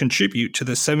practices contribute to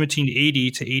the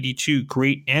 1780 to 82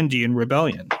 Great Andean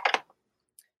Rebellion?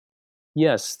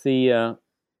 Yes, the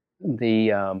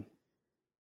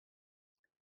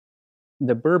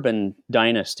Bourbon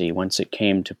dynasty, once it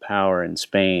came to power in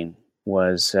Spain,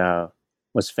 was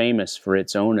famous for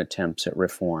its own attempts at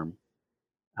reform.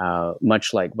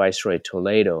 Much like Viceroy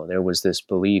Toledo, there was this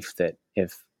belief that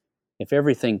if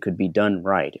everything could be done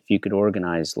right, if you could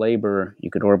organize labor, you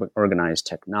could organize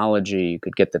technology, you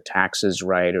could get the taxes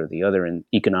right or the other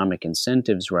economic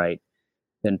incentives right,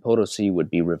 then Potosí would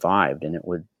be revived and it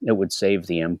would save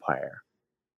the empire.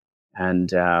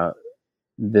 And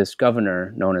this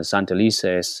governor, known as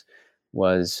Santelices,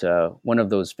 was one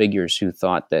of those figures who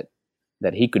thought that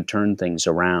he could turn things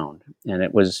around. And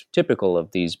it was typical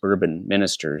of these Bourbon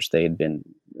ministers. They had been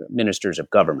ministers of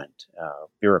government,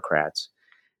 bureaucrats,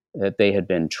 that they had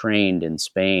been trained in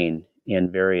Spain in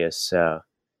various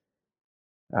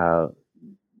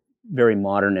very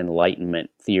modern Enlightenment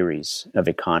theories of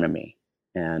economy.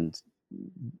 And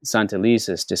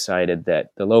Santelices decided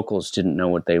that the locals didn't know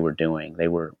what they were doing. They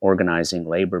were organizing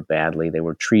labor badly. They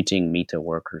were treating Mita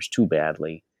workers too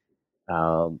badly.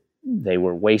 They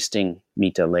were wasting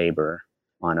Mita labor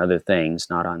on other things,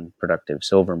 not on productive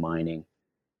silver mining.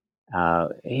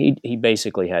 He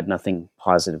basically had nothing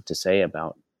positive to say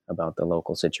about the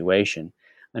local situation.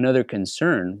 Another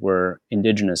concern were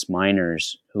indigenous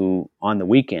miners who, on the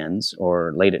weekends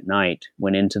or late at night,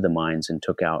 went into the mines and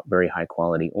took out very high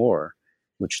quality ore,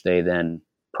 which they then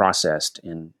processed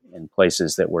in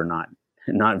places that were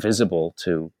not visible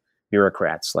to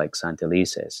bureaucrats like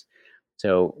Santelices.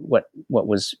 So what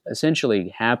was essentially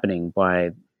happening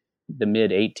by the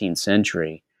mid 18th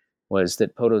century was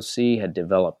that Potosí had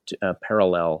developed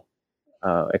parallel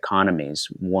economies,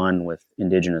 one with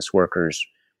indigenous workers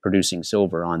producing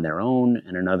silver on their own,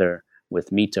 and another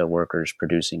with Mita workers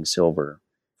producing silver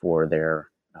for their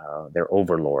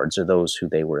overlords or those who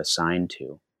they were assigned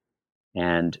to.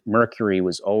 And mercury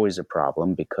was always a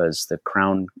problem because the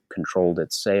crown controlled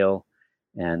its sale,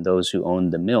 and those who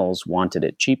owned the mills wanted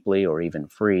it cheaply or even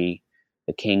free.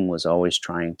 The king was always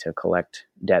trying to collect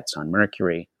debts on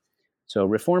mercury. So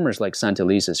reformers like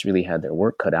Santelices really had their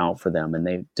work cut out for them, and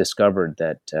they discovered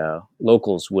that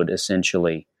locals would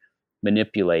essentially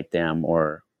manipulate them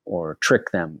or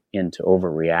trick them into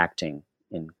overreacting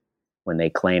when they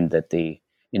claimed that the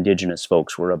indigenous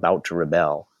folks were about to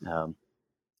rebel.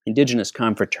 Indigenous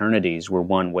confraternities were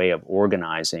one way of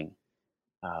organizing.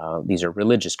 These are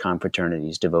religious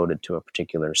confraternities devoted to a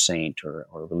particular saint or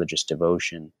religious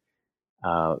devotion.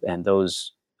 And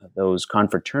those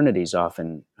confraternities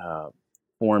often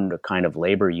formed a kind of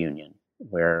labor union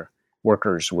where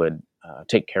workers would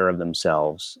take care of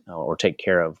themselves or take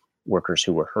care of workers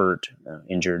who were hurt,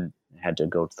 injured, had to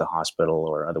go to the hospital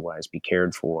or otherwise be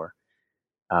cared for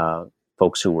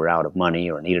folks who were out of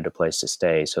money or needed a place to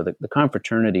stay. So the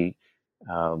confraternity,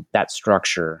 that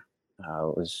structure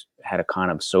had a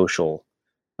kind of social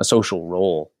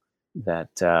role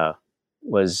that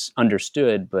was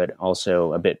understood, but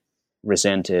also a bit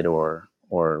resented or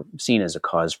seen as a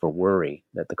cause for worry,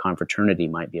 that the confraternity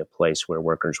might be a place where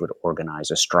workers would organize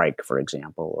a strike, for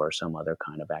example, or some other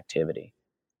kind of activity.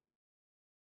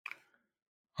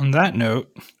 On that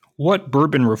note, what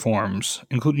Bourbon reforms,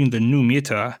 including the new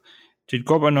Mita, did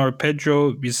Gobernador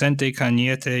Pedro Vicente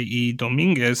Cañete y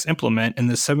Dominguez implement in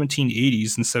the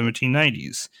 1780s and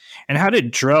 1790s? And how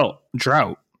did drought,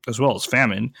 as well as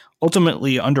famine,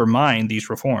 ultimately undermine these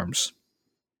reforms?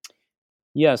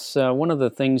 Yes, one of the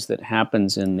things that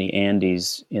happens in the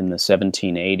Andes in the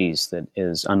 1780s that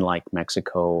is unlike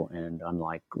Mexico and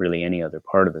unlike really any other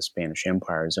part of the Spanish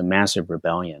Empire is a massive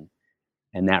rebellion.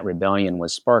 And that rebellion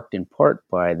was sparked in part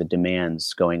by the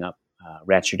demands going up,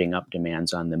 ratcheting up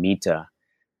demands on the Mita,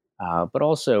 but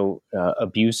also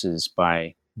abuses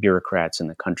by bureaucrats in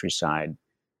the countryside,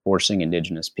 forcing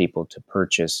indigenous people to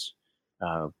purchase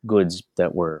goods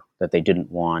that they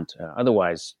didn't want,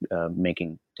 otherwise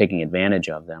taking advantage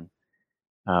of them.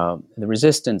 The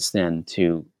resistance then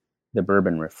to the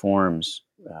Bourbon reforms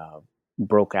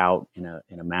broke out in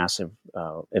a massive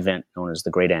event known as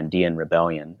the Great Andean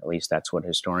Rebellion. At least that's what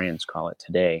historians call it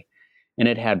today. And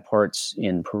it had parts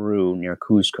in Peru near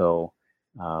Cusco,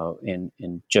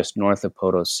 in just north of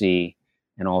Potosí,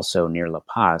 and also near La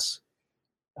Paz.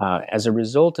 As a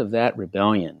result of that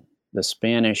rebellion, the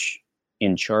Spanish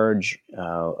in charge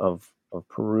of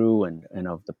Peru and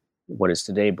of what is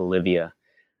today Bolivia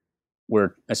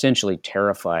were essentially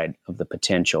terrified of the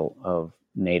potential of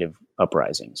native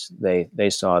uprisings. They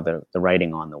saw the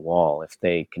writing on the wall. If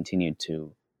they continued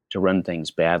to run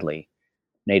things badly,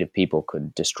 native people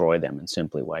could destroy them and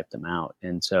simply wipe them out.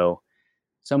 And so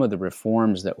some of the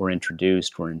reforms that were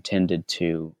introduced were intended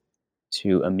to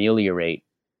ameliorate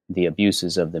the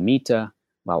abuses of the Mita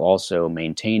while also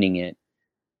maintaining it,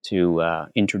 to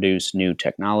introduce new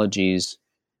technologies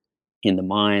in the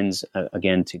mines,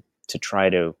 again, to try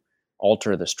to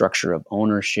alter the structure of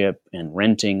ownership and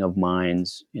renting of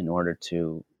mines in order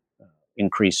to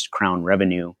increase crown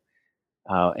revenue.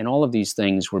 And all of these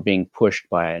things were being pushed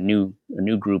by a new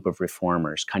group of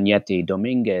reformers. Cañete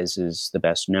Dominguez is the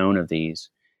best known of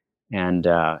these, and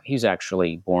he's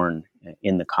actually born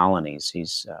in the colonies.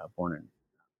 He's born in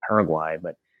Paraguay,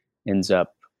 but ends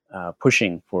up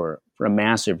pushing for a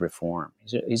massive reform.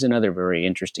 He's another very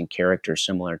interesting character,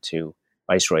 similar to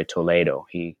Viceroy Toledo.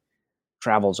 He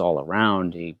travels all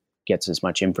around. He gets as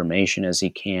much information as he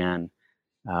can,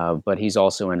 but he's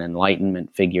also an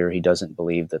Enlightenment figure. He doesn't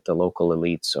believe that the local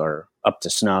elites are up to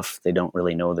snuff. They don't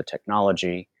really know the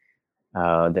technology,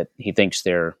 that he thinks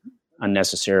they're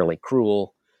unnecessarily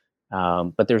cruel.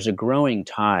 But there's a growing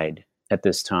tide at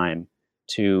this time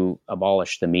to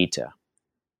abolish the Mita.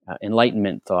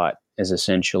 Enlightenment thought is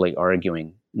essentially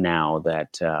arguing now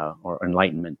that, or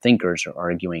Enlightenment thinkers are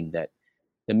arguing that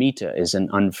the Mita is an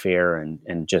unfair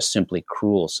and just simply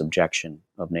cruel subjection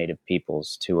of native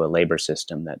peoples to a labor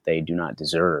system that they do not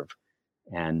deserve.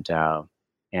 And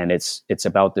it's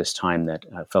about this time that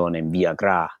a fellow named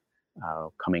Villagra,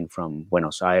 coming from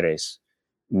Buenos Aires,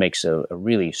 makes a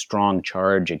really strong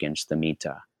charge against the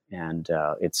Mita. And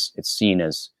it's seen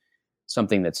as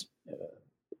something that's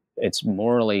it's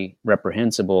morally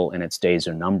reprehensible and its days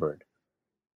are numbered.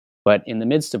 But in the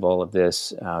midst of all of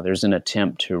this, there's an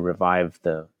attempt to revive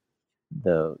the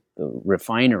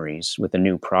refineries with a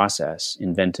new process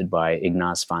invented by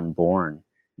Ignaz van Born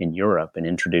in Europe and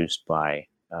introduced by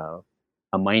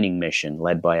a mining mission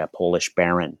led by a Polish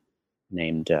baron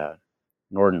named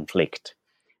Nordenflicht.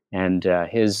 And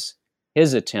his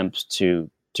attempts to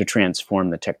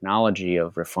transform the technology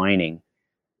of refining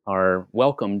are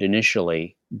welcomed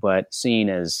initially, but seen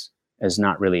as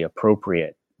not really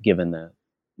appropriate given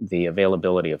the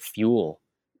availability of fuel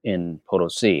in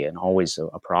Potosí, and always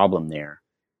a problem there.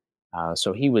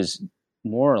 So he was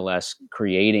more or less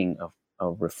creating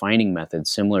a refining method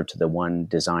similar to the one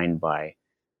designed by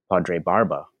Padre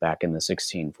Barba back in the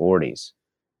 1640s,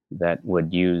 that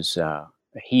would use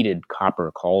heated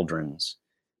copper cauldrons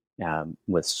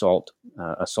with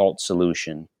a salt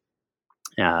solution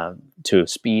to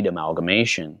speed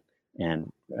amalgamation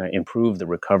and improve the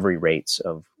recovery rates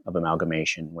of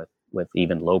amalgamation with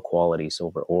even low quality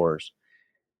silver ores.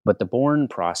 But the Born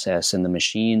process and the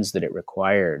machines that it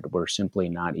required were simply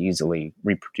not easily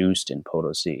reproduced in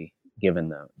Potosí,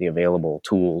 given the available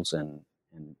tools and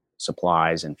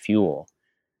supplies and fuel.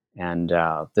 And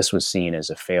this was seen as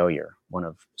a failure, one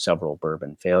of several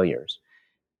Bourbon failures.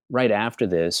 Right after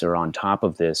this, or on top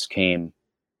of this, came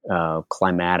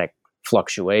climatic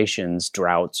fluctuations,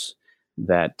 droughts,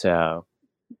 that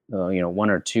one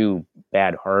or two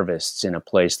bad harvests in a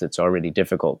place that's already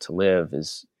difficult to live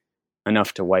is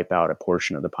enough to wipe out a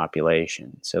portion of the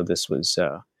population. So this was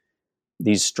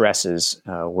these stresses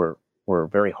were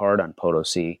very hard on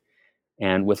Potosí,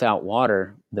 and without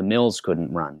water, the mills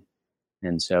couldn't run,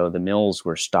 and so the mills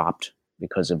were stopped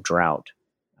because of drought.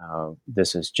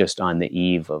 This is just on the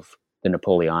eve of the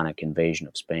Napoleonic invasion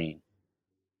of Spain.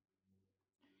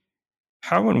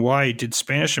 How and why did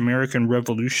Spanish-American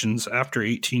revolutions after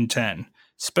 1810,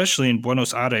 especially in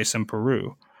Buenos Aires and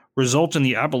Peru, result in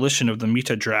the abolition of the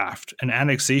Mita draft and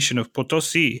annexation of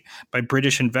Potosí by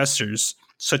British investors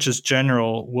such as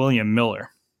General William Miller?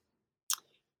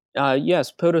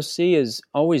 Yes, Potosí is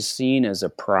always seen as a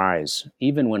prize,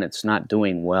 even when it's not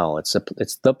doing well. It's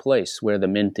the place where the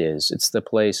mint is. It's the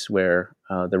place where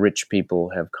the rich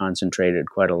people have concentrated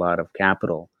quite a lot of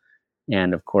capital.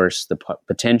 And of course, the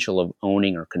potential of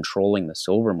owning or controlling the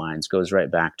silver mines goes right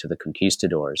back to the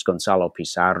conquistadors, Gonzalo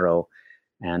Pizarro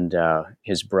and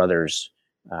his brothers,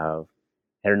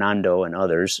 Hernando and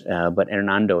others. But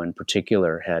Hernando in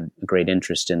particular had a great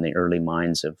interest in the early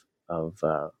mines of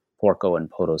Porco and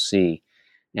Potosí.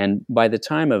 And by the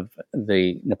time of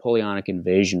the Napoleonic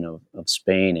invasion of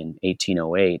Spain in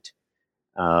 1808,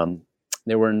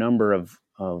 there were a number of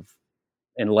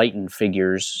enlightened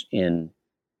figures in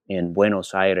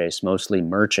Buenos Aires, mostly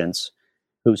merchants,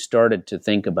 who started to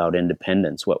think about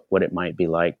independence, what it might be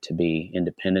like to be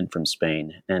independent from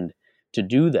Spain. And to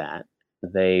do that,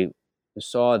 they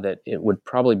saw that it would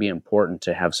probably be important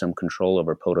to have some control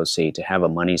over Potosí, to have a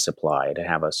money supply, to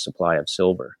have a supply of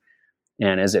silver.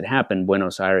 And as it happened,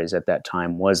 Buenos Aires at that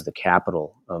time was the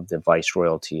capital of the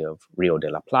viceroyalty of Rio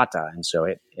de la Plata, and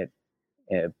so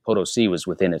Potosí was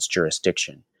within its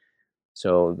jurisdiction.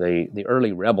 So the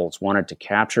early rebels wanted to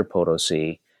capture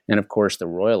Potosí, and of course the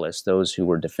royalists, those who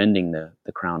were defending the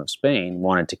crown of Spain,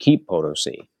 wanted to keep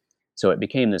Potosí. So it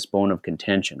became this bone of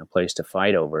contention, a place to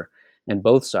fight over, and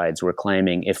both sides were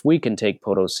claiming, if we can take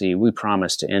Potosí, we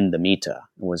promise to end the Mita.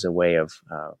 It was a way of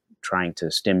trying to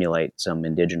stimulate some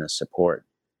indigenous support,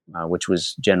 which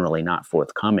was generally not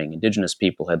forthcoming. Indigenous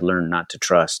people had learned not to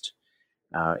trust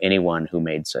anyone who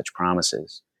made such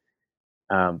promises.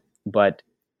 But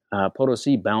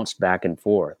Potosí bounced back and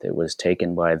forth. It was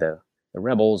taken by the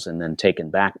rebels and then taken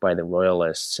back by the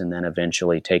royalists and then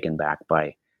eventually taken back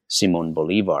by Simón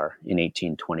Bolívar in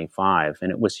 1825.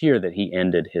 And it was here that he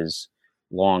ended his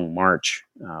long march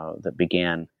that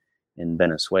began in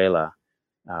Venezuela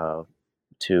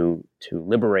to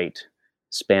liberate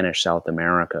Spanish South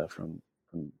America from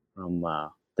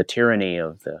the tyranny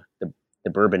of the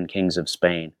Bourbon kings of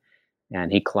Spain.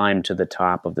 And he climbed to the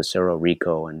top of the Cerro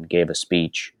Rico and gave a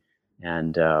speech.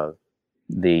 And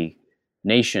the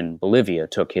nation, Bolivia,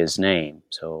 took his name.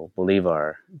 So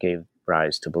Bolívar gave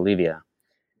rise to Bolivia.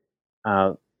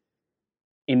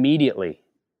 Immediately,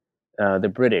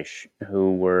 the British,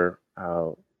 who were,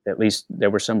 at least there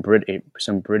were some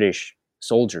British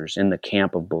soldiers in the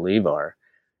camp of Bolívar,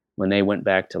 when they went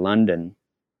back to London,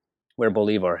 where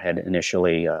Bolívar had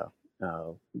initially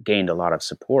gained a lot of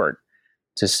support,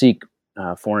 to seek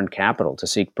foreign capital, to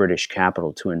seek British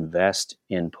capital to invest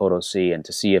in Potosí and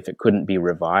to see if it couldn't be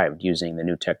revived using the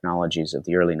new technologies of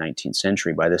the early 19th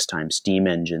century. By this time, steam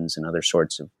engines and other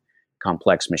sorts of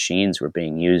complex machines were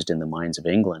being used in the mines of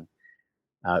England.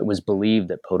 It was believed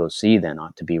that Potosí then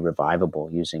ought to be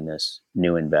revivable using this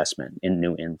new investment,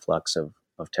 new influx of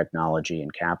technology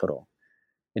and capital.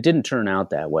 It didn't turn out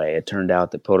that way. It turned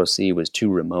out that Potosí was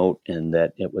too remote and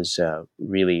that it was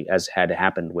really, as had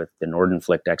happened with the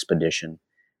Nordenflicht expedition,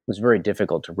 it was very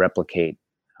difficult to replicate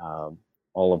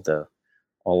all of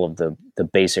the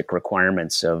basic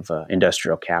requirements of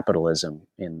industrial capitalism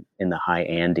in the high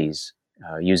Andes,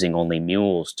 using only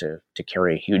mules to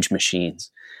carry huge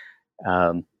machines.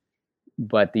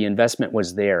 But the investment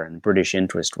was there, and British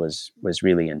interest was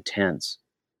really intense.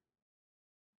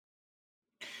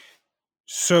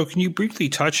 So, can you briefly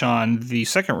touch on the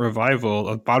second revival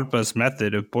of Barba's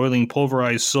method of boiling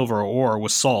pulverized silver ore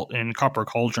with salt in copper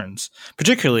cauldrons,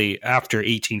 particularly after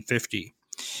 1850?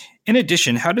 In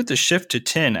addition, how did the shift to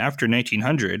tin after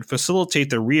 1900 facilitate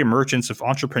the reemergence of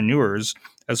entrepreneurs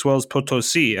as well as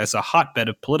Potosí as a hotbed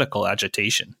of political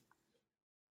agitation?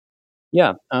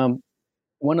 Yeah,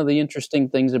 one of the interesting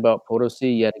things about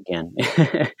Potosí, yet again,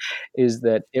 is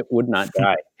that it would not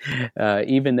die.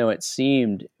 Even though it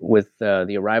seemed with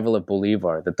the arrival of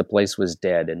Bolívar that the place was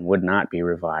dead and would not be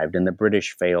revived, and the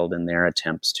British failed in their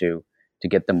attempts to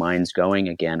get the mines going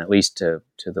again, at least to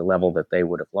the level that they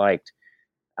would have liked,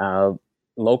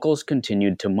 locals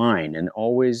continued to mine, and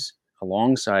always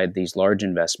alongside these large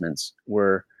investments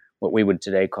were what we would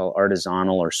today call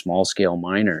artisanal or small-scale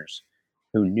miners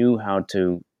who knew how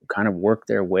to kind of work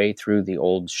their way through the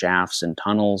old shafts and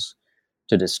tunnels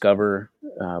to discover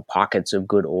pockets of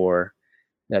good ore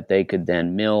that they could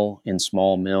then mill in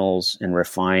small mills and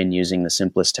refine using the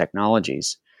simplest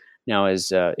technologies. Now,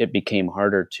 as it became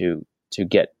harder to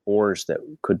get ores that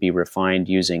could be refined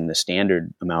using the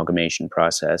standard amalgamation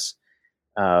process,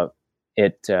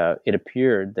 it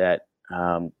appeared that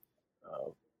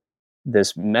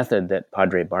this method that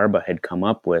Padre Barba had come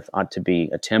up with ought to be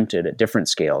attempted at different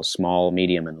scales, small,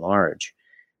 medium, and large.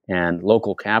 And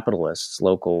local capitalists,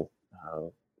 local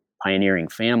pioneering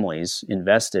families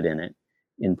invested in it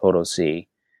in Potosí.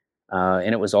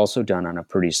 And it was also done on a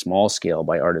pretty small scale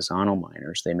by artisanal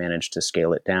miners. They managed to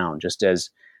scale it down, just as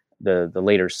the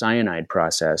later cyanide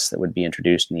process that would be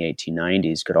introduced in the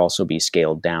 1890s could also be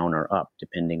scaled down or up,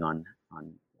 depending on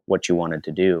what you wanted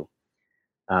to do.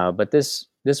 But this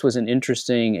was an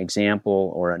interesting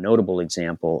example, or a notable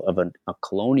example, of a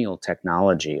colonial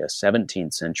technology, a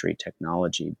 17th century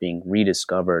technology being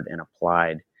rediscovered and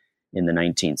applied in the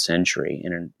 19th century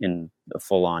in the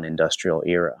full-on industrial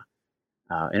era.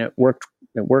 And it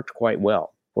worked quite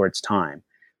well for its time.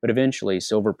 But eventually,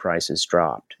 silver prices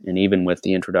dropped. And even with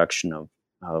the introduction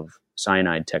of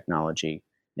cyanide technology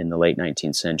in the late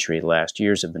 19th century, the last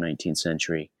years of the 19th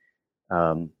century,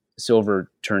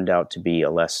 silver turned out to be a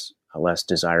less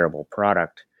desirable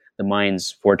product. The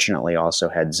mines, fortunately, also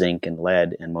had zinc and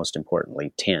lead, and most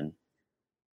importantly, tin.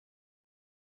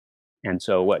 And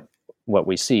so what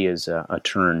we see is a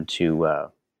turn to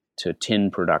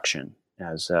tin production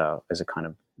as a kind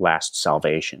of last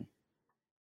salvation.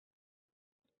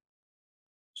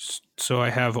 So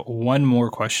I have one more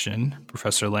question,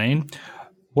 Professor Lane.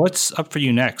 What's up for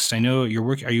you next? I know are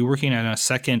you working on a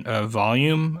second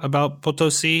volume about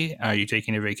Potosí? Are you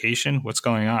taking a vacation? What's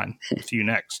going on with you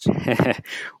next?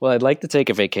 Well, I'd like to take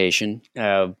a vacation,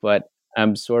 but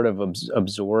I'm sort of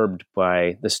absorbed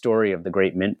by the story of the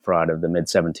great mint fraud of the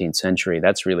mid-17th century.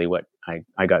 That's really what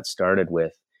I got started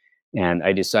with. And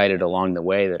I decided along the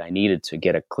way that I needed to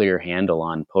get a clear handle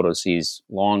on Potosí's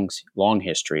long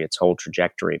history, its whole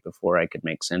trajectory, before I could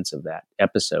make sense of that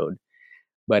episode.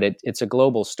 But it's a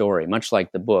global story, much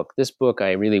like the book. This book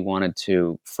I really wanted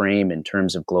to frame in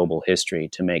terms of global history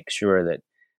to make sure that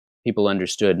people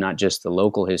understood not just the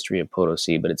local history of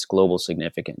Potosí, but its global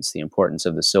significance, the importance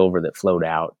of the silver that flowed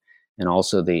out, and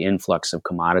also the influx of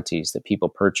commodities that people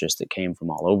purchased that came from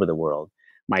all over the world,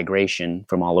 migration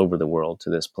from all over the world to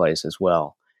this place as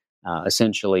well,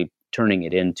 essentially turning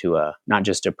it into not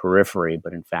just a periphery,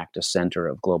 but in fact a center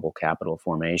of global capital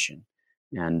formation,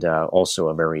 and also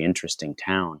a very interesting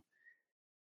town.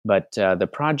 But the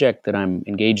project that I'm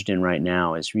engaged in right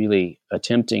now is really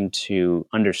attempting to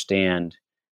understand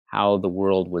how the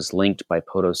world was linked by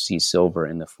Potosí silver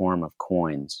in the form of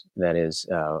coins, that is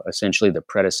essentially the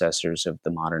predecessors of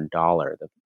the modern dollar, the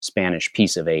Spanish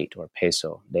piece of 8 or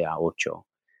peso de a ocho.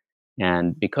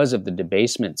 And because of the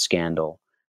debasement scandal,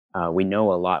 we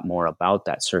know a lot more about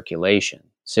that circulation,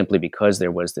 simply because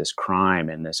there was this crime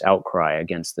and this outcry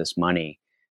against this money.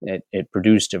 It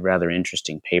produced a rather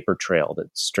interesting paper trail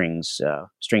that strings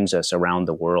us around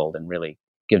the world and really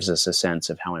gives us a sense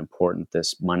of how important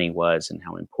this money was and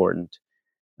how important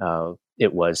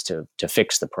it was to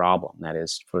fix the problem. That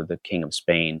is, for the King of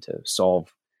Spain to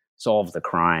solve the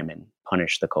crime and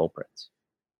punish the culprits.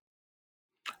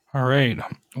 All right.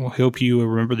 We'll hope you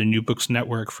remember the New Books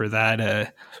Network for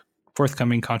that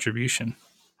forthcoming contribution.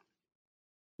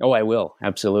 Oh, I will.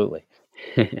 Absolutely.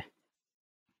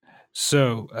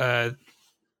 So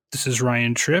this is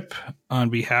Ryan Tripp on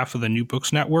behalf of the New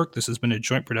Books Network. This has been a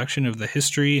joint production of the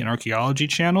History and Archaeology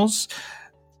channels.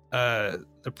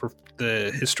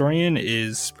 The historian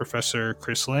is Professor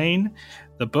Kris Lane.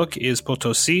 The book is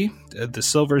Potosí, the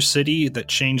Silver City That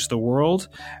Changed the World,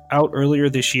 out earlier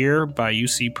this year by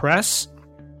UC Press.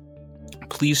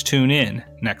 Please tune in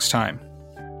next time.